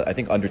still had, I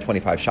think, under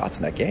 25 shots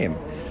in that game,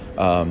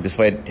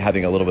 despite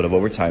having a little bit of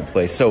overtime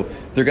play. So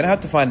they're going to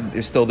have to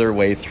find still their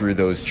way through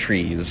those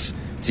trees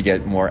to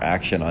get more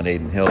action on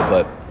Adin Hill.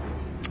 But,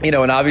 and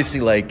obviously,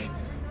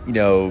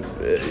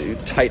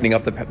 tightening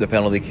up the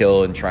penalty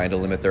kill and trying to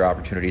limit their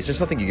opportunities. There's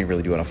nothing you can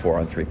really do on a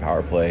 4-on-3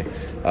 power play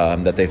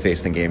that they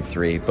faced in Game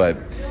 3. But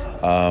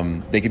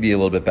They could be a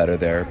little bit better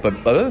there.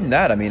 But other than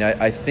that, I mean,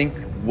 I think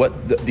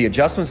what the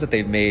adjustments that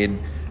they've made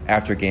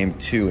after Game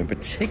 2, in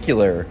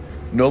particular,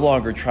 no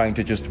longer trying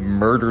to just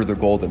murder the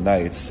Golden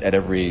Knights at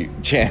every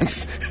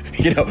chance.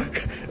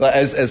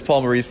 As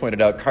Paul Maurice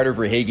pointed out, Carter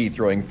Verhaeghe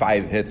throwing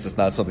 5 hits is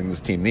not something this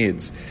team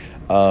needs.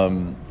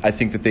 I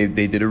think that they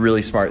did a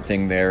really smart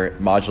thing there,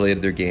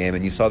 modulated their game,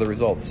 and you saw the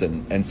results.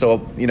 And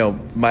so,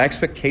 my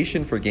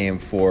expectation for Game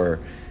 4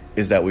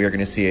 is that we are going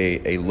to see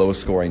a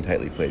low-scoring,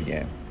 tightly played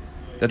game.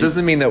 That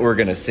doesn't mean that we're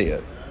going to see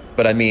it.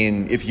 But, I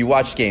mean, if you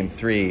watch Game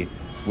 3,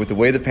 with the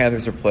way the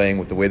Panthers are playing,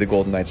 with the way the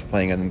Golden Knights are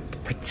playing,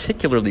 and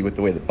particularly with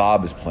the way that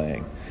Bob is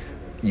playing,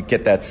 you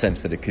get that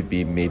sense that it could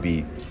be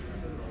maybe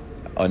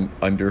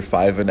under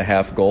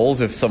 5.5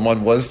 goals if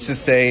someone was to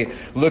say,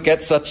 look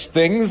at such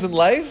things in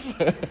life.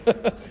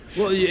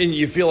 Well, and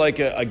you feel like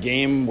a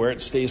game where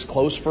it stays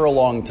close for a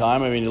long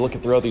time. I mean, you look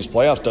at throughout these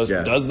playoffs,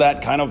 does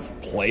that kind of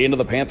play into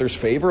the Panthers'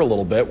 favor a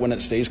little bit when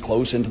it stays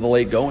close into the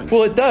late going?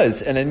 Well, it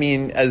does. And I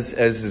mean, as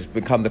has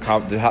become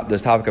the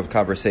topic of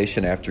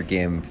conversation after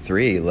Game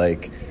 3,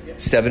 like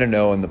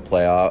 7-0 in the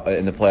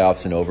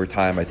playoffs in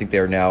overtime. I think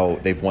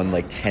they've won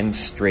like 10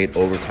 straight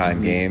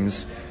overtime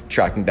games,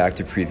 tracking back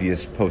to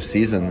previous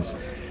postseasons.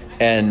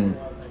 And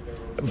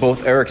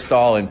both Eric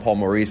Stahl and Paul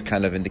Maurice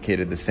kind of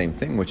indicated the same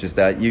thing, which is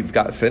that you've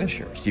got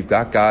finishers. You've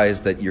got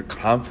guys that you're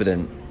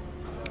confident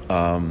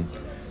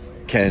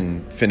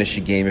can finish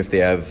a game if they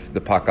have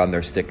the puck on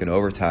their stick in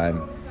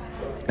overtime.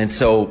 And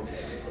so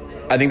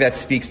I think that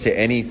speaks to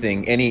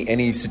anything,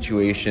 any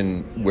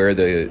situation where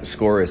the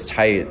score is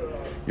tight.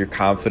 You're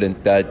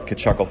confident that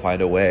Tkachuk will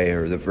find a way,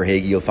 or that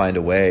Verhaeghe will find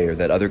a way, or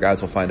that other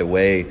guys will find a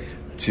way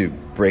to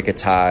break a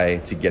tie,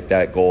 to get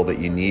that goal that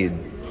you need.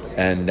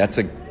 And that's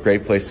a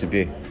great place to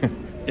be.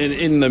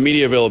 In the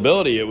media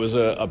availability, it was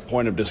a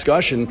point of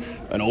discussion.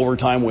 An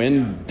overtime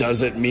win,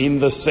 does it mean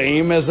the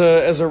same as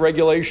a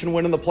regulation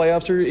win in the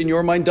playoffs? Or in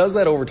your mind, does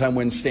that overtime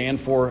win stand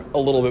for a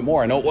little bit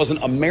more? I know it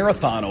wasn't a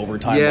marathon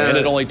overtime win.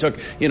 It only took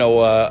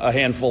a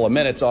handful of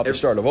minutes off the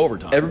start of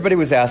overtime. Everybody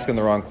was asking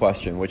the wrong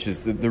question, which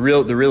is the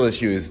real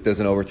issue is, does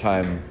an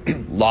overtime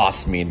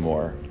loss mean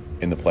more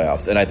in the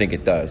playoffs? And I think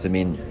it does. I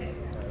mean,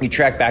 you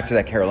track back to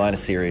that Carolina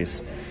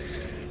series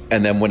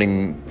and then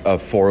winning a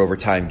 4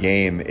 overtime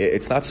game,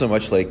 it's not so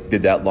much like,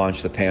 did that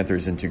launch the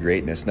Panthers into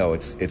greatness? No,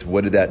 it's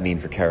what did that mean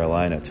for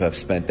Carolina to have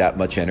spent that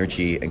much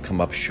energy and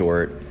come up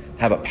short,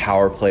 have a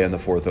power play on the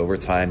 4th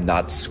overtime,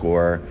 not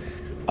score,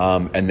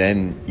 and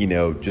then,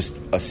 just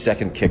a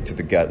second kick to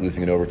the gut,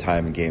 losing in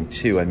overtime in Game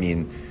 2. I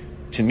mean,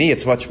 to me,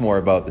 it's much more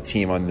about the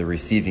team on the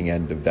receiving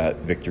end of that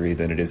victory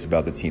than it is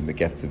about the team that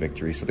gets the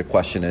victory. So the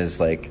question is,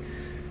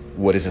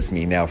 what does this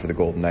mean now for the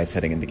Golden Knights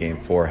heading into Game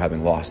 4,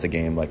 having lost a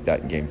game like that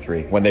in Game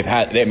 3? When they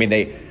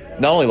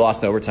not only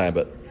lost in overtime,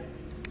 but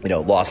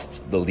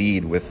lost the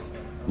lead with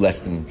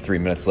less than 3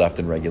 minutes left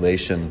in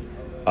regulation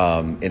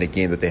in a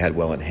game that they had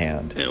well in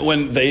hand.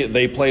 When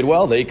they played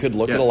well, they could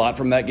look at a lot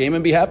from that game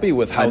and be happy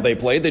with how they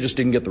played. They just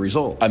didn't get the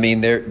result. I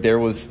mean, there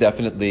was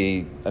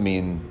definitely. I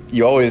mean,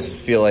 you always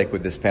feel like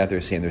with this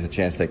Panthers team, there's a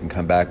chance they can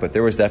come back, but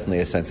there was definitely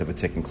a sense of a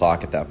ticking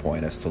clock at that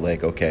point as to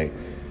okay,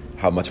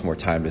 how much more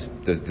time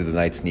do the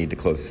Knights need to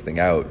close this thing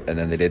out? And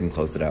then they didn't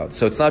close it out.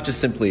 So it's not just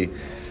simply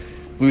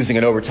losing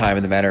in overtime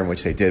in the manner in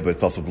which they did, but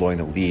it's also blowing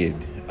the lead.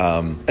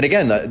 And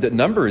again, the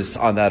numbers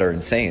on that are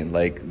insane.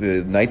 Like,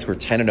 the Knights were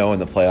 10-0 in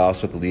the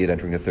playoffs with the lead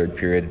entering the third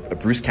period.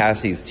 Bruce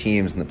Cassidy's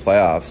teams in the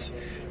playoffs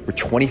were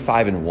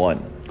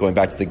 25-1, going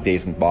back to the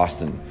days in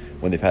Boston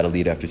when they've had a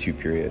lead after 2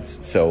 periods.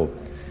 So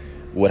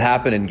what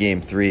happened in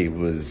Game 3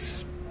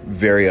 was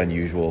very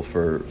unusual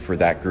for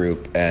that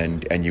group,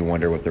 and you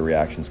wonder what the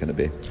reaction is going to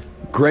be.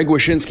 Greg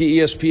Wyshynski,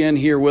 ESPN,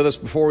 here with us.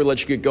 Before we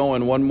let you get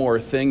going, one more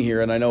thing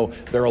here, and I know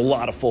there are a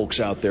lot of folks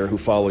out there who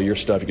follow your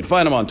stuff. You can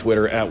find them on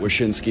Twitter,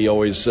 @Wyshynski,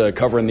 always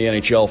covering the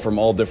NHL from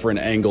all different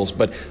angles.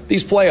 But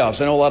these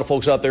playoffs, I know a lot of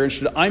folks out there are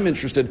interested. I'm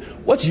interested.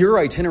 What's your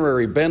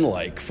itinerary been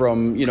like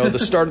from the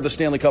start of the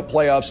Stanley Cup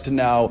playoffs to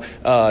now?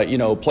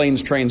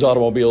 Planes, trains,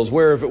 automobiles.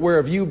 Where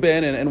have you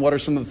been, and what are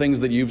some of the things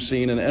that you've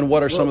seen, and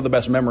what are some of the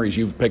best memories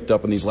you've picked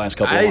up in these last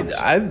couple of months?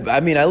 I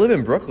mean, I live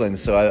in Brooklyn,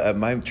 so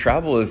my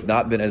travel has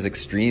not been as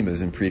extreme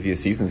as in previous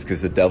seasons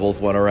because the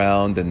Devils went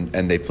around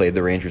and they played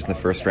the Rangers in the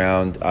first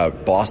round.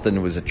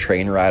 Boston was a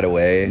train ride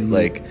away.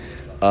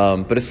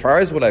 But as far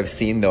as what I've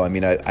seen, though, I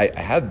mean, I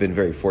have been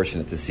very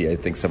fortunate to see, I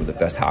think, some of the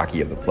best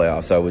hockey of the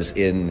playoffs. I was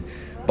in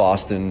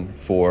Boston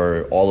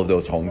for all of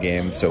those home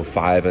games, so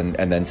 5 and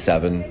then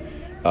 7,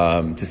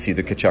 to see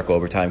the Tkachuk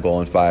overtime goal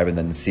in 5, and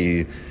then to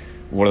see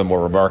one of the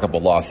more remarkable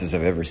losses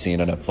I've ever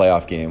seen in a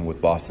playoff game with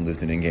Boston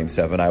losing in Game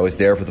 7. I was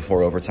there for the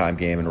 4 overtime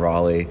game in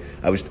Raleigh.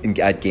 I was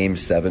at Game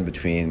 7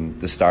 between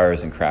the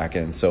Stars and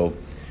Kraken. So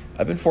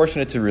I've been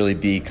fortunate to really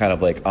be kind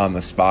of on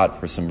the spot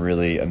for some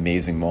really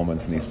amazing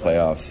moments in these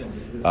playoffs.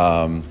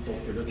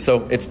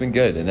 So it's been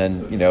good. And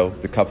then,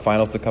 the Cup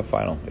Final's the Cup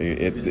Final.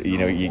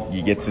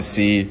 You get to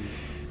see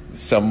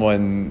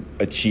someone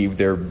achieve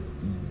their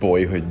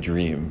boyhood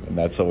dream, and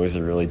that's always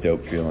a really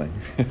dope feeling.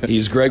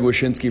 He's Greg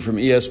Wyshynski from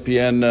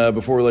ESPN.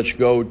 Before we let you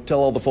go,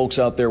 tell all the folks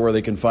out there where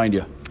they can find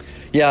you.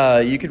 Yeah,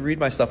 you can read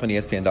my stuff on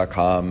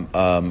ESPN.com.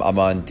 I'm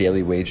on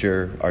Daily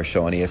Wager, our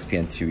show on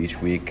ESPN2 each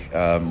week,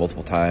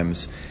 multiple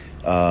times.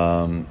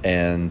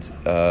 And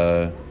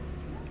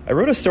I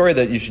wrote a story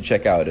that you should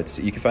check out.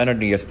 You can find it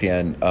on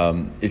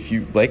ESPN. If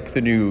you like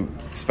the new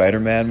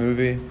Spider-Man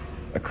movie,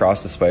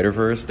 Across the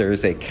Spider-Verse,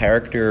 there's a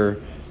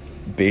character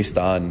based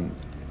on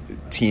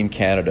Team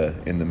Canada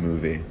in the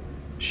movie.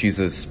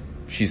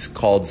 She's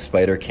called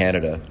Spider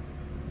Canada,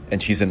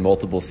 and she's in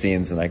multiple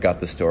scenes, and I got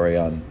the story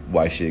on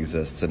why she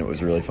exists, and it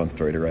was a really fun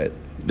story to write.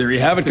 There you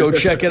have it. Go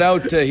check it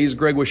out. He's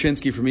Greg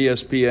Wyshynski from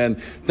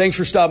ESPN. Thanks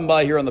for stopping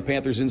by here on the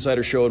Panthers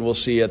Insider Show, and we'll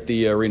see you at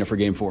the arena for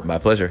Game 4. My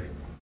pleasure.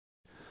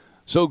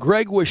 So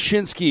Greg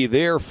Wyshynski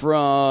there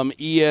from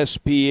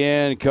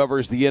ESPN,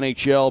 covers the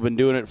NHL, been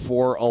doing it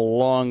for a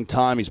long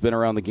time. He's been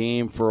around the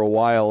game for a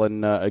while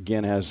and,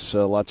 again, has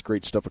lots of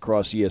great stuff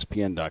across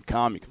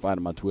ESPN.com. You can find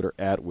him on Twitter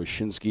at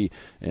Wyshynski,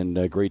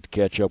 and great to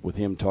catch up with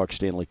him, talk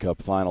Stanley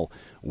Cup Final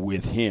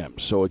with him.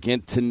 So,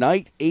 again,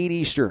 tonight, 8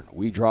 Eastern,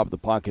 we drop the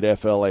puck at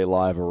FLA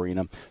Live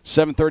Arena.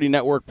 7:30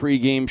 network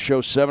pregame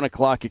show, 7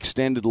 o'clock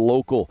extended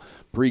local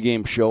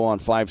pregame show on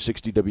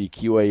 560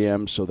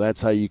 WQAM, so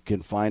that's how you can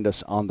find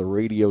us on the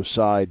radio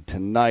side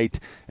tonight.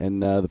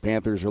 And the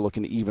Panthers are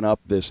looking to even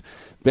up this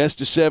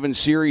best-of-7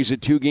 series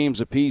at 2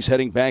 games apiece,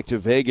 heading back to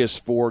Vegas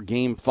for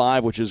Game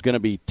 5, which is going to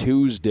be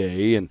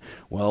Tuesday. And,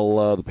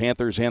 well, the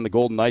Panthers and the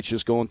Golden Knights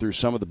just going through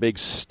some of the big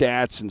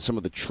stats and some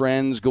of the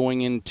trends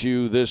going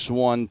into this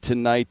one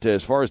tonight.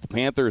 As far as the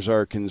Panthers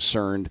are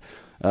concerned,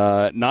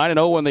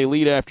 9-0 when they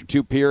lead after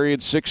 2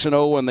 periods,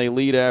 6-0 when they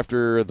lead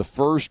after the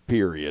first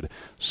period.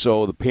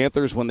 So the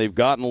Panthers, when they've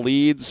gotten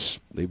leads,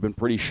 they've been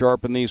pretty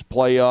sharp in these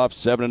playoffs,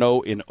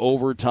 7-0 in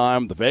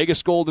overtime. The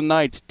Vegas Golden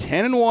Knights,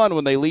 10-1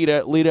 when they lead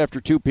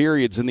after 2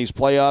 periods in these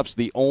playoffs.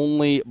 The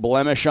only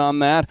blemish on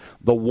that,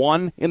 the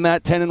one in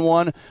that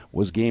 10-1,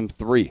 was Game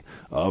 3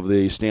 of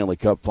the Stanley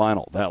Cup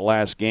Final. That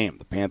last game,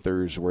 the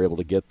Panthers were able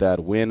to get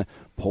that win,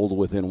 pulled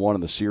within 1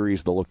 in the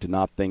series. They'll look to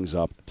knot things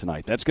up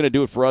tonight. That's going to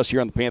do it for us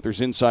here on the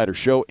Panthers Insider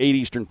Show. 8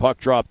 Eastern puck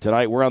drop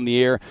tonight. We're on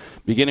the air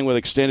beginning with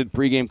extended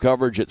pregame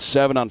coverage at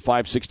 7 on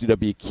 560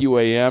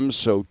 WQAM.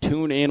 So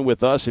tune in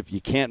with us if you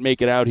can't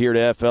make it out here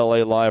to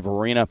FLA Live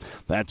Arena.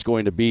 That's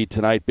going to be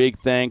tonight. Big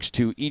thanks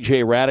to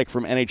EJ Hradekand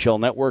from NHL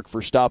Network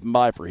for stopping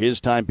by for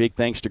his time. Big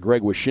thanks to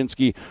Greg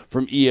Wyshynski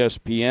from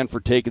ESPN for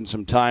taking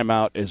some time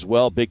out as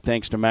well. Big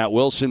thanks to Matt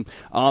Wilson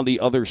on the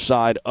other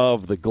side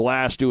of the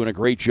glass, doing a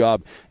great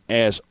job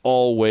as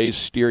always,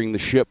 steering the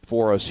ship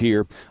for us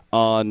here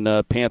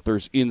on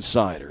Panthers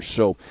Insider.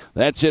 So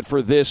that's it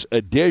for this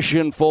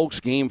edition, folks.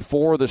 Game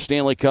 4 of the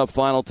Stanley Cup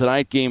Final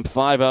tonight. Game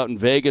 5 out in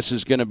Vegas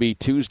is going to be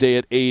Tuesday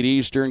at 8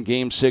 Eastern.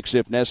 Game 6,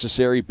 if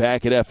necessary,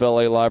 back at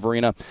FLA Live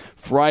Arena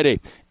Friday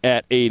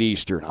at 8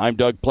 Eastern. I'm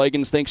Doug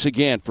Plagans. Thanks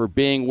again for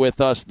being with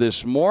us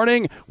this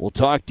morning. We'll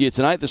talk to you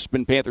tonight. This has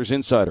been Panthers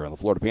Insider on the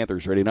Florida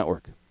Panthers Radio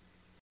Network.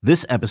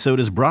 This episode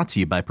is brought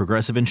to you by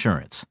Progressive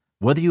Insurance.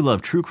 Whether you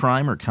love true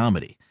crime or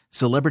comedy,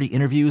 celebrity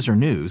interviews or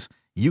news,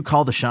 you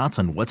call the shots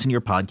on what's in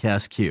your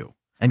podcast queue.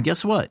 And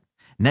guess what?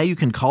 Now you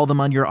can call them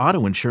on your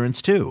auto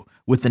insurance too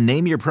with the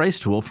Name Your Price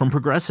tool from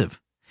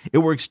Progressive. It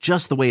works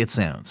just the way it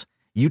sounds.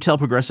 You tell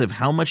Progressive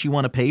how much you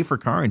want to pay for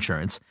car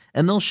insurance,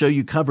 and they'll show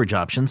you coverage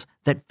options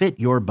that fit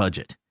your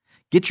budget.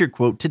 Get your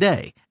quote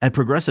today at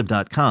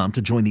Progressive.com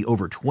to join the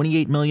over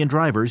 28 million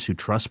drivers who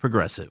trust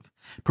Progressive.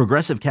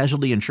 Progressive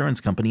Casualty Insurance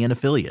Company and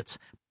Affiliates.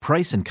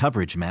 Price and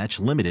coverage match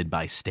limited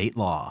by state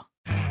law.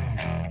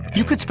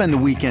 You could spend the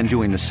weekend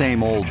doing the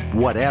same old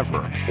whatever,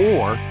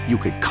 or you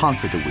could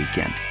conquer the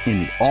weekend in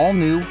the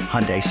all-new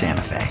Hyundai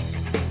Santa Fe.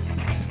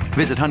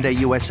 Visit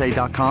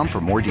HyundaiUSA.com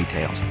for more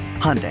details.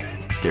 Hyundai,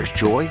 there's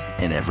joy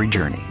in every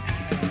journey.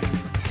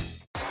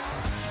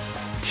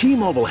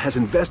 T-Mobile has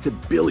invested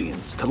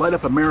billions to light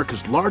up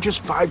America's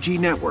largest 5G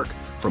network,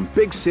 from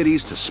big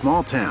cities to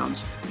small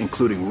towns,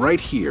 including right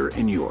here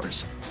in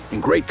yours.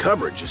 And great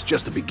coverage is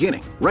just the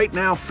beginning. Right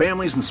now,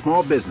 families and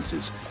small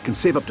businesses can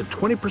save up to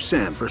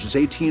 20% versus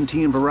AT&T and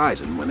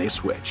Verizon when they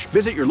switch.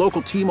 Visit your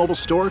local T-Mobile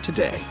store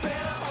today.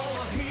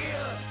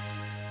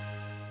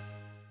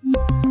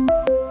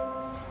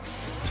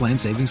 Plan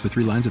savings with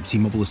 3 lines of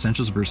T-Mobile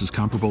Essentials versus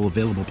comparable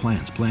available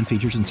plans. Plan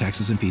features and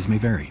taxes and fees may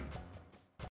vary.